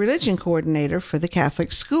being religion coordinator for the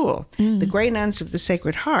Catholic school? The Grey Nuns of the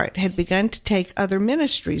Sacred Heart had begun to take other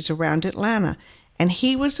ministries around Atlanta, and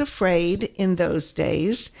he was afraid in those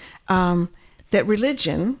days that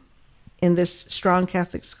religion in this strong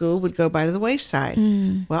Catholic school would go by the wayside.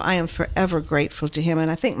 Well, I am forever grateful to him,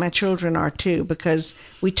 and I think my children are too, because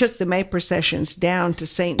we took the May processions down to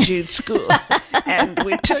St. Jude's School, and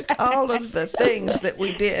we took all of the things that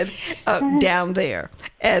we did down there.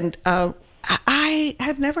 And I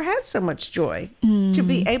have never had so much joy to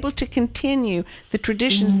be able to continue the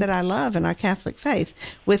traditions that I love in our Catholic faith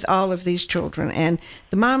with all of these children. And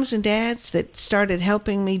the moms and dads that started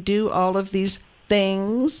helping me do all of these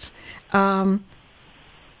things were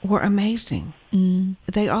amazing.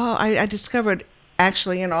 They all, I discovered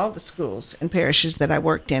actually in all the schools and parishes that I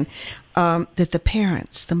worked in, that the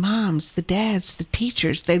parents, the moms, the dads, the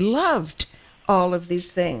teachers, they loved all of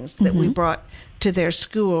these things that we brought to their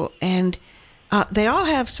school. And they all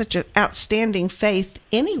have such an outstanding faith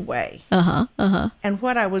anyway. And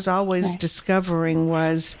what I was always discovering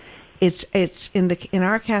was it's in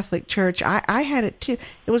our Catholic Church. I had it too.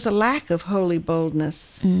 It was a lack of holy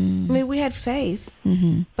boldness. I mean, we had faith,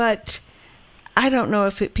 but I don't know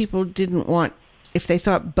if people didn't want, if they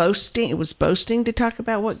thought it was boasting to talk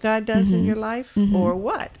about what God does in your life or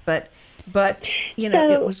what. But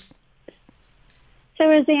it was. So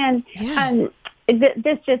Roseanne,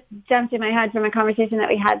 this just jumped in my head from a conversation that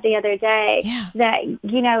we had the other day. Yeah. That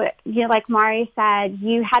like Mari said,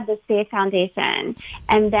 you had this faith foundation,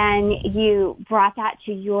 and then you brought that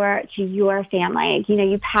to your family.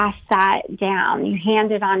 You passed that down. You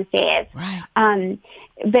handed on faith. Right.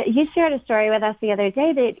 But you shared a story with us the other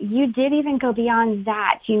day that you did even go beyond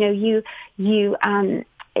that. You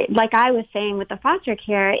like I was saying with the foster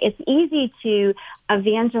care, it's easy to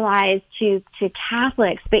evangelize to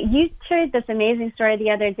Catholics, but you shared this amazing story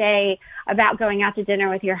the other day about going out to dinner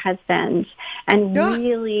with your husband and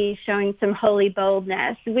really showing some holy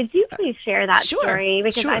boldness. Would you please share that story?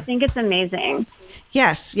 Because I think it's amazing.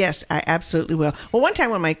 Yes, I absolutely will. Well, one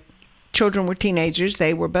time when my children were teenagers,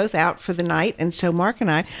 they were both out for the night, and so Mark and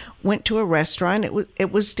I went to a restaurant.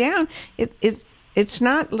 It was down. It's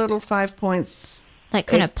not Little Five Points. Like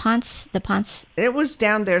kind of Ponce. It was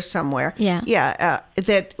down there somewhere. Yeah.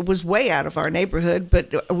 That was way out of our neighborhood,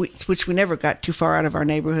 but which we never got too far out of our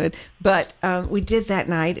neighborhood. But we did that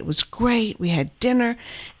night. It was great. We had dinner,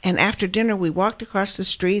 and after dinner, we walked across the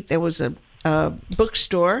street. There was a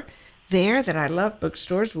bookstore there that I love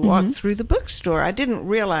bookstores. We walked through the bookstore. I didn't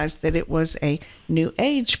realize that it was a New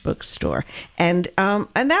Age bookstore, and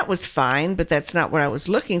that was fine, but that's not what I was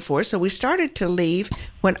looking for. So we started to leave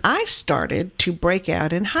when I started to break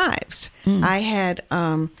out in hives. I had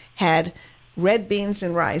had red beans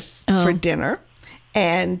and rice for dinner,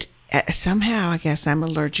 and somehow I guess I'm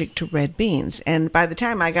allergic to red beans. And by the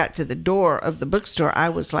time I got to the door of the bookstore, I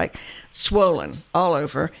was like swollen all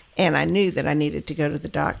over, and I knew that I needed to go to the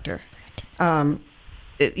doctor.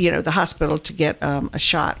 The hospital to get a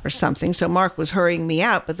shot or something. So Mark was hurrying me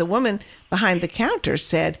out, but the woman behind the counter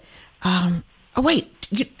said, "Oh, wait,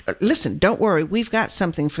 listen, don't worry. We've got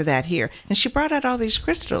something for that here." And she brought out all these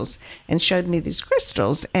crystals and showed me these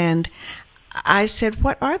crystals. And I said,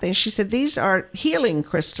 "What are they?" She said, "These are healing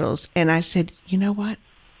crystals." And I said, "You know what?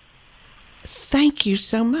 Thank you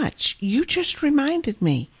so much. You just reminded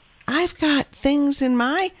me. I've got things in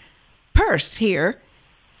my purse here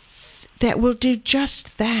that will do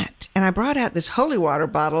just that." And I brought out this holy water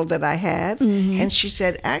bottle that I had, and she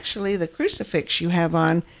said, "Actually, the crucifix you have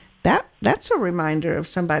on, that's a reminder of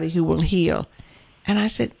somebody who will heal." And I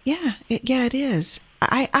said, "Yeah, it is.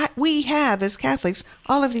 We have, as Catholics,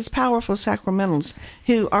 all of these powerful sacramentals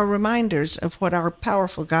who are reminders of what our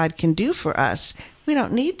powerful God can do for us. We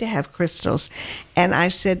don't need to have crystals." And I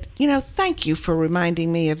said, "Thank you for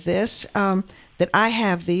reminding me of this, that I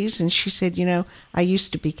have these." And she said, "I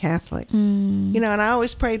used to be Catholic." And I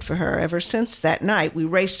always prayed for her. Ever since that night, we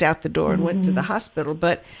raced out the door and went to the hospital.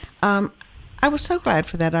 But I was so glad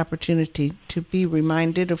for that opportunity to be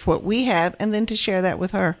reminded of what we have and then to share that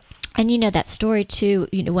with her. And that story too,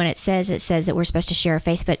 when it says that we're supposed to share our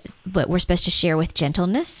faith, but we're supposed to share with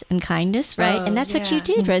gentleness and kindness, right? And that's what you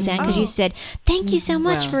did, Rosanne, because you said, "Thank you so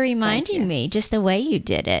much for reminding me," just the way you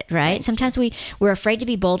did it, right? Sometimes we're afraid to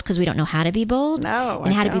be bold because we don't know how to be bold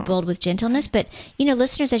and how to be bold with gentleness. But,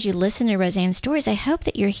 listeners, as you listen to Rosanne's stories, I hope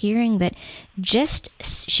that you're hearing that just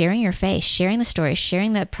sharing your faith, sharing the stories,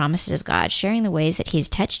 sharing the promises of God, sharing the ways that He's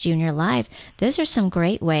touched you in your life, those are some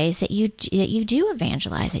great ways that you do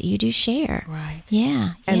evangelize, that you do share. Right.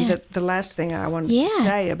 Yeah. And the last thing I wanted to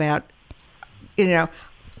say about,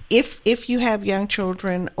 if you have young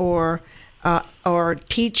children or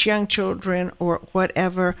teach young children or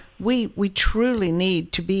whatever, we truly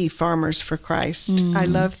need to be farmers for Christ. I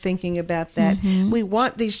love thinking about that. We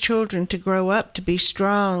want these children to grow up to be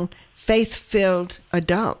strong, faith-filled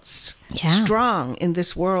adults, strong in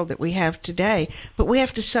this world that we have today. But we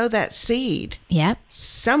have to sow that seed. Yep.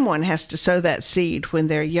 Someone has to sow that seed when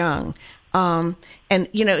they're young. And,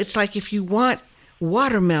 it's like if you want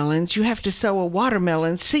watermelons, you have to sow a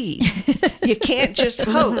watermelon seed. You can't just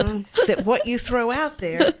hope that what you throw out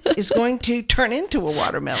there is going to turn into a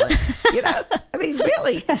watermelon.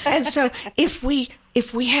 Really. And so if we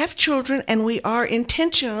have children and we are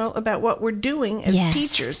intentional about what we're doing as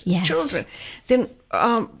teachers, children, then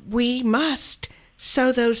we must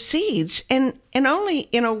sow those seeds, and only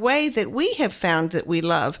in a way that we have found that we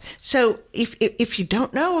love. So if you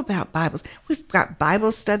don't know about Bibles, we've got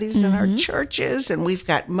Bible studies in our churches, and we've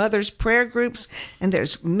got mothers' prayer groups, and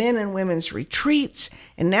there's men and women's retreats,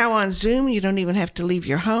 and now on Zoom you don't even have to leave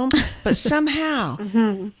your home. But somehow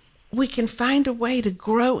we can find a way to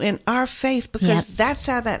grow in our faith, because that's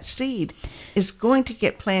how that seed is going to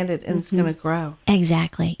get planted and it's going to grow.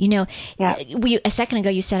 Exactly. A second ago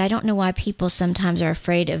you said, I don't know why people sometimes are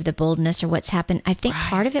afraid of the boldness or what's happened. I think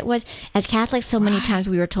part of it was, as Catholics, so many times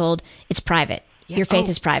we were told it's private. Your faith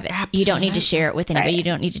is private. Absolutely. You don't need to share it with anybody. You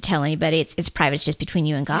don't need to tell anybody. It's private. It's just between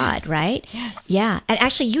you and God, right? Yes. Yeah. And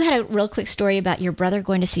actually, you had a real quick story about your brother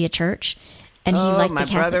going to see a church. And he liked my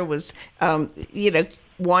the Catholic. brother was,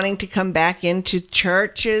 wanting to come back into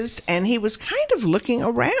churches, and he was kind of looking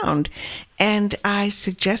around. And I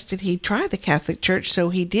suggested he try the Catholic Church, so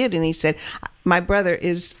he did. And he said, my brother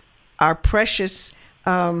is our precious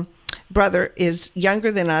brother, is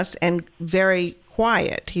younger than us and very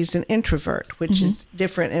quiet. He's an introvert, which is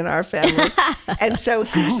different in our family. And so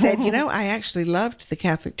he said, I actually loved the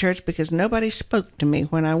Catholic Church because nobody spoke to me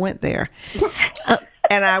when I went there.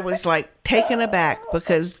 And I was like taken aback,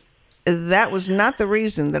 because that was not the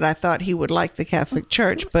reason that I thought he would like the Catholic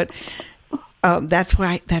Church, but that's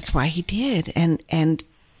why he did.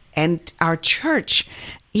 And our church,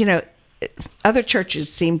 other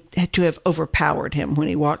churches seemed to have overpowered him when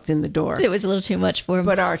he walked in the door. It was a little too much for him.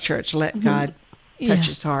 But our church let God touch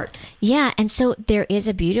his heart. Yeah, and so there is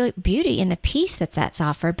a beauty in the peace that's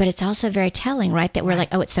offered, but it's also very telling, right? That we're like,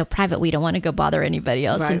 oh, it's so private, we don't want to go bother anybody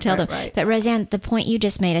else and tell them. Right. But Rosanne, the point you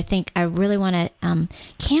just made, I think I really want to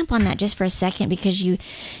camp on that just for a second, because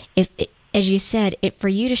as you said, for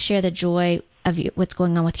you to share the joy of what's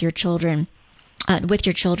going on with your children,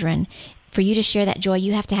 for you to share that joy,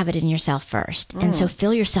 you have to have it in yourself first. And so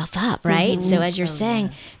fill yourself up, right? So as you're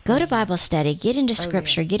saying, go to Bible study, get into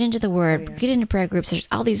Scripture, get into the Word, get into prayer groups. There's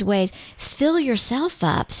all these ways. Fill yourself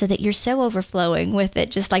up so that you're so overflowing with it,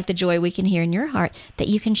 just like the joy we can hear in your heart, that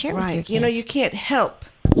you can share with your kids. You can't help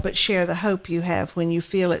but share the hope you have when you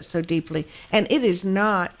feel it so deeply. And it is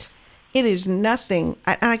nothing,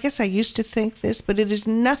 and I guess I used to think this, but it is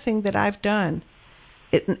nothing that I've done.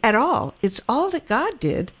 At all. It's all that God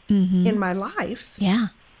did in my life. Yeah.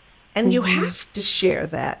 And you have to share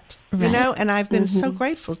that, and I've been so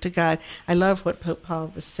grateful to God. I love what Pope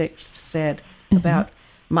Paul VI said about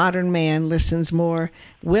modern man listens more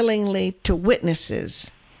willingly to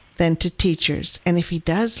witnesses than to teachers. And if he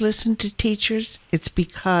does listen to teachers, it's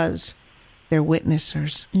because they're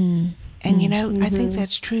witnessers. And, I think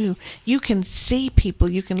that's true. You can see people,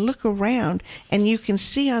 you can look around, and you can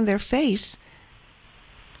see on their face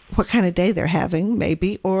what kind of day they're having,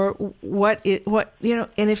 maybe, or and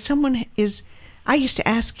if someone is, I used to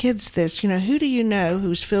ask kids this, who do you know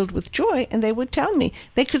who's filled with joy? And they would tell me.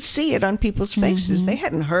 They could see it on people's faces. They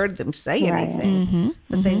hadn't heard them say anything,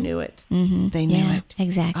 but they knew it. They knew it.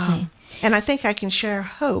 Exactly. And I think I can share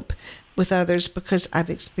hope with others because I've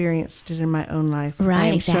experienced it in my own life. Right, I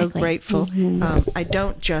am exactly. so grateful. I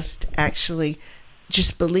don't just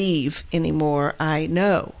believe anymore. I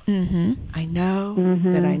know. I know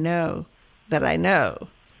that I know that I know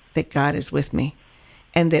that God is with me,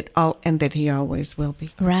 and that He always will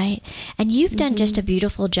be. Right. And you've done just a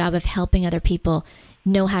beautiful job of helping other people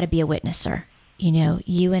know how to be a witnesser.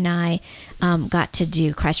 You and I got to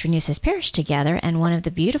do Christ Renews His Parish together, and one of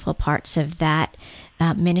the beautiful parts of that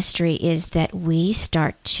ministry is that we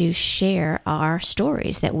start to share our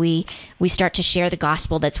stories, that we start to share the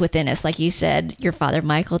gospel that's within us, like you said, your father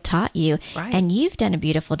Michael taught you. Right. And you've done a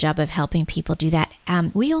beautiful job of helping people do that.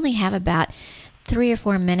 We only have about 3 or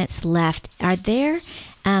 4 minutes left. Are there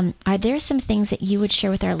some things that you would share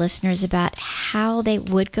with our listeners about how they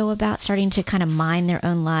would go about starting to kind of mind their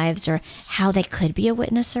own lives, or how they could be a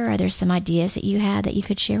witnesser? Are there some ideas that you had that you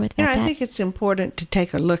could share with that? I think it's important to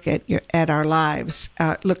take a look at our lives,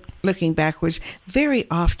 looking backwards. Very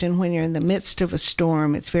often when you're in the midst of a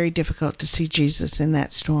storm, it's very difficult to see Jesus in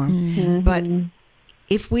that storm. But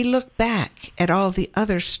if we look back at all the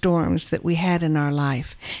other storms that we had in our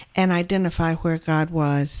life and identify where God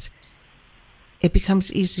was, it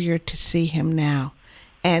becomes easier to see Him now.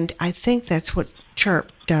 And I think that's what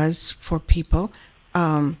Chirp does for people.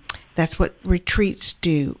 That's what retreats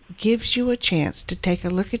do. Gives you a chance to take a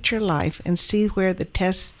look at your life and see where the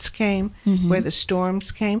tests came, where the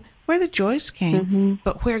storms came, where the joys came,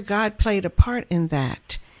 but where God played a part in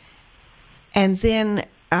that. And then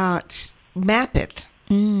map it.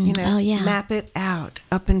 Map it out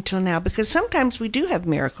up until now. Because sometimes we do have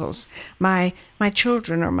miracles. My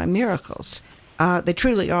children are my miracles. They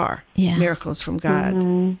truly are miracles from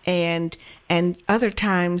God. And other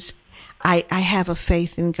times I have a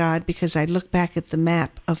faith in God because I look back at the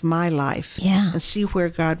map of my life and see where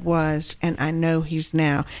God was, and I know He's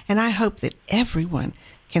now. And I hope that everyone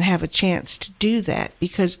can have a chance to do that,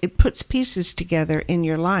 because it puts pieces together in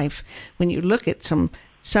your life when you look at some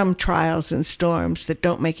trials and storms that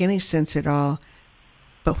don't make any sense at all.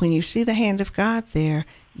 But when you see the hand of God there,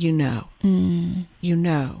 you know,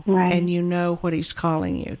 right. And you know what He's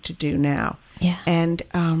calling you to do now. Yeah. And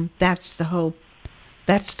that's the hope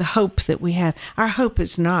that we have. Our hope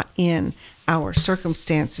is not in our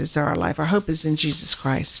circumstances or our life. Our hope is in Jesus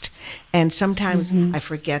Christ. And sometimes I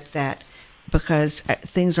forget that. because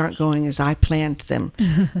things aren't going as I planned them.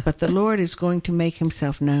 But the Lord is going to make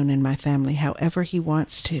himself known in my family however he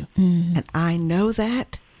wants to. And I know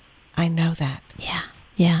that. Yeah.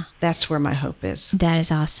 Yeah. That's where my hope is. That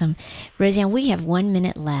is awesome. Rosanne, we have 1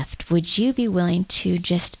 minute left. Would you be willing to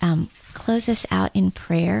just close us out in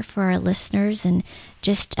prayer for our listeners? And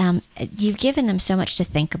just, you've given them so much to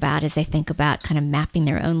think about as they think about kind of mapping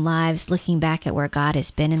their own lives, looking back at where God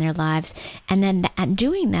has been in their lives. And then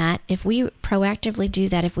doing that, if we proactively do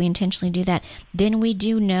that, if we intentionally do that, then we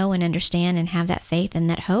do know and understand and have that faith and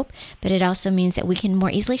that hope. But it also means that we can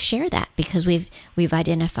more easily share that because we've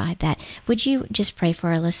identified that. Would you just pray for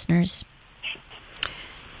our listeners?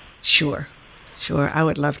 Sure. I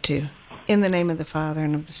would love to. In the name of the Father,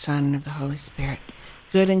 and of the Son, and of the Holy Spirit,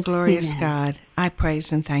 good and glorious God, I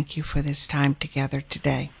praise and thank you for this time together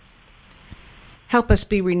today. Help us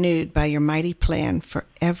be renewed by your mighty plan for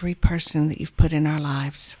every person that you've put in our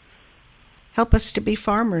lives. Help us to be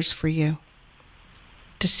farmers for you,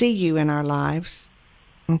 to see you in our lives,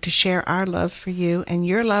 and to share our love for you and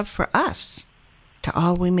your love for us to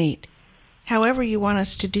all we meet, however you want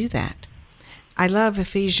us to do that. I love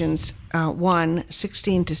Ephesians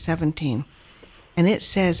 1:16-17, and it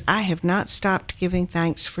says, I have not stopped giving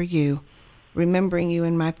thanks for you, remembering you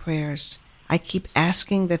in my prayers. I keep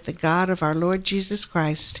asking that the God of our Lord Jesus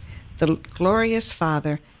Christ, the glorious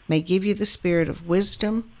Father, may give you the spirit of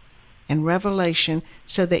wisdom and revelation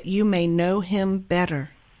so that you may know him better.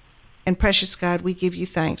 And precious God, we give you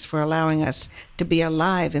thanks for allowing us to be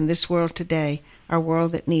alive in this world today, our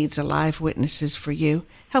world that needs alive witnesses for you.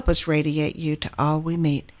 Help us radiate you to all we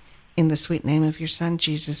meet. In the sweet name of your Son,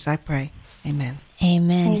 Jesus, I pray. Amen.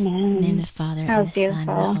 Amen. Amen. In the name of the Father, and the Son, and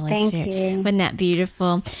the Holy Thank Spirit. you. Wasn't that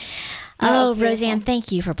beautiful? Oh, Rosanne,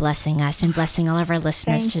 thank you for blessing us and blessing all of our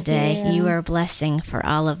listeners today. You are a blessing for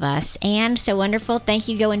all of us. And so wonderful. Thank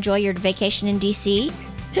you. Go enjoy your vacation in D.C.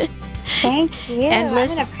 Thank you. And I'm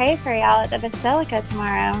going to pray for y'all at the Basilica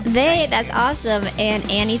tomorrow. That's awesome. And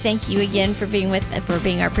Annie, thank you again for being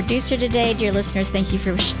our producer today. Dear listeners, thank you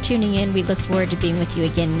for tuning in. We look forward to being with you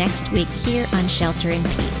again next week here on Shelter in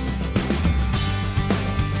Peace.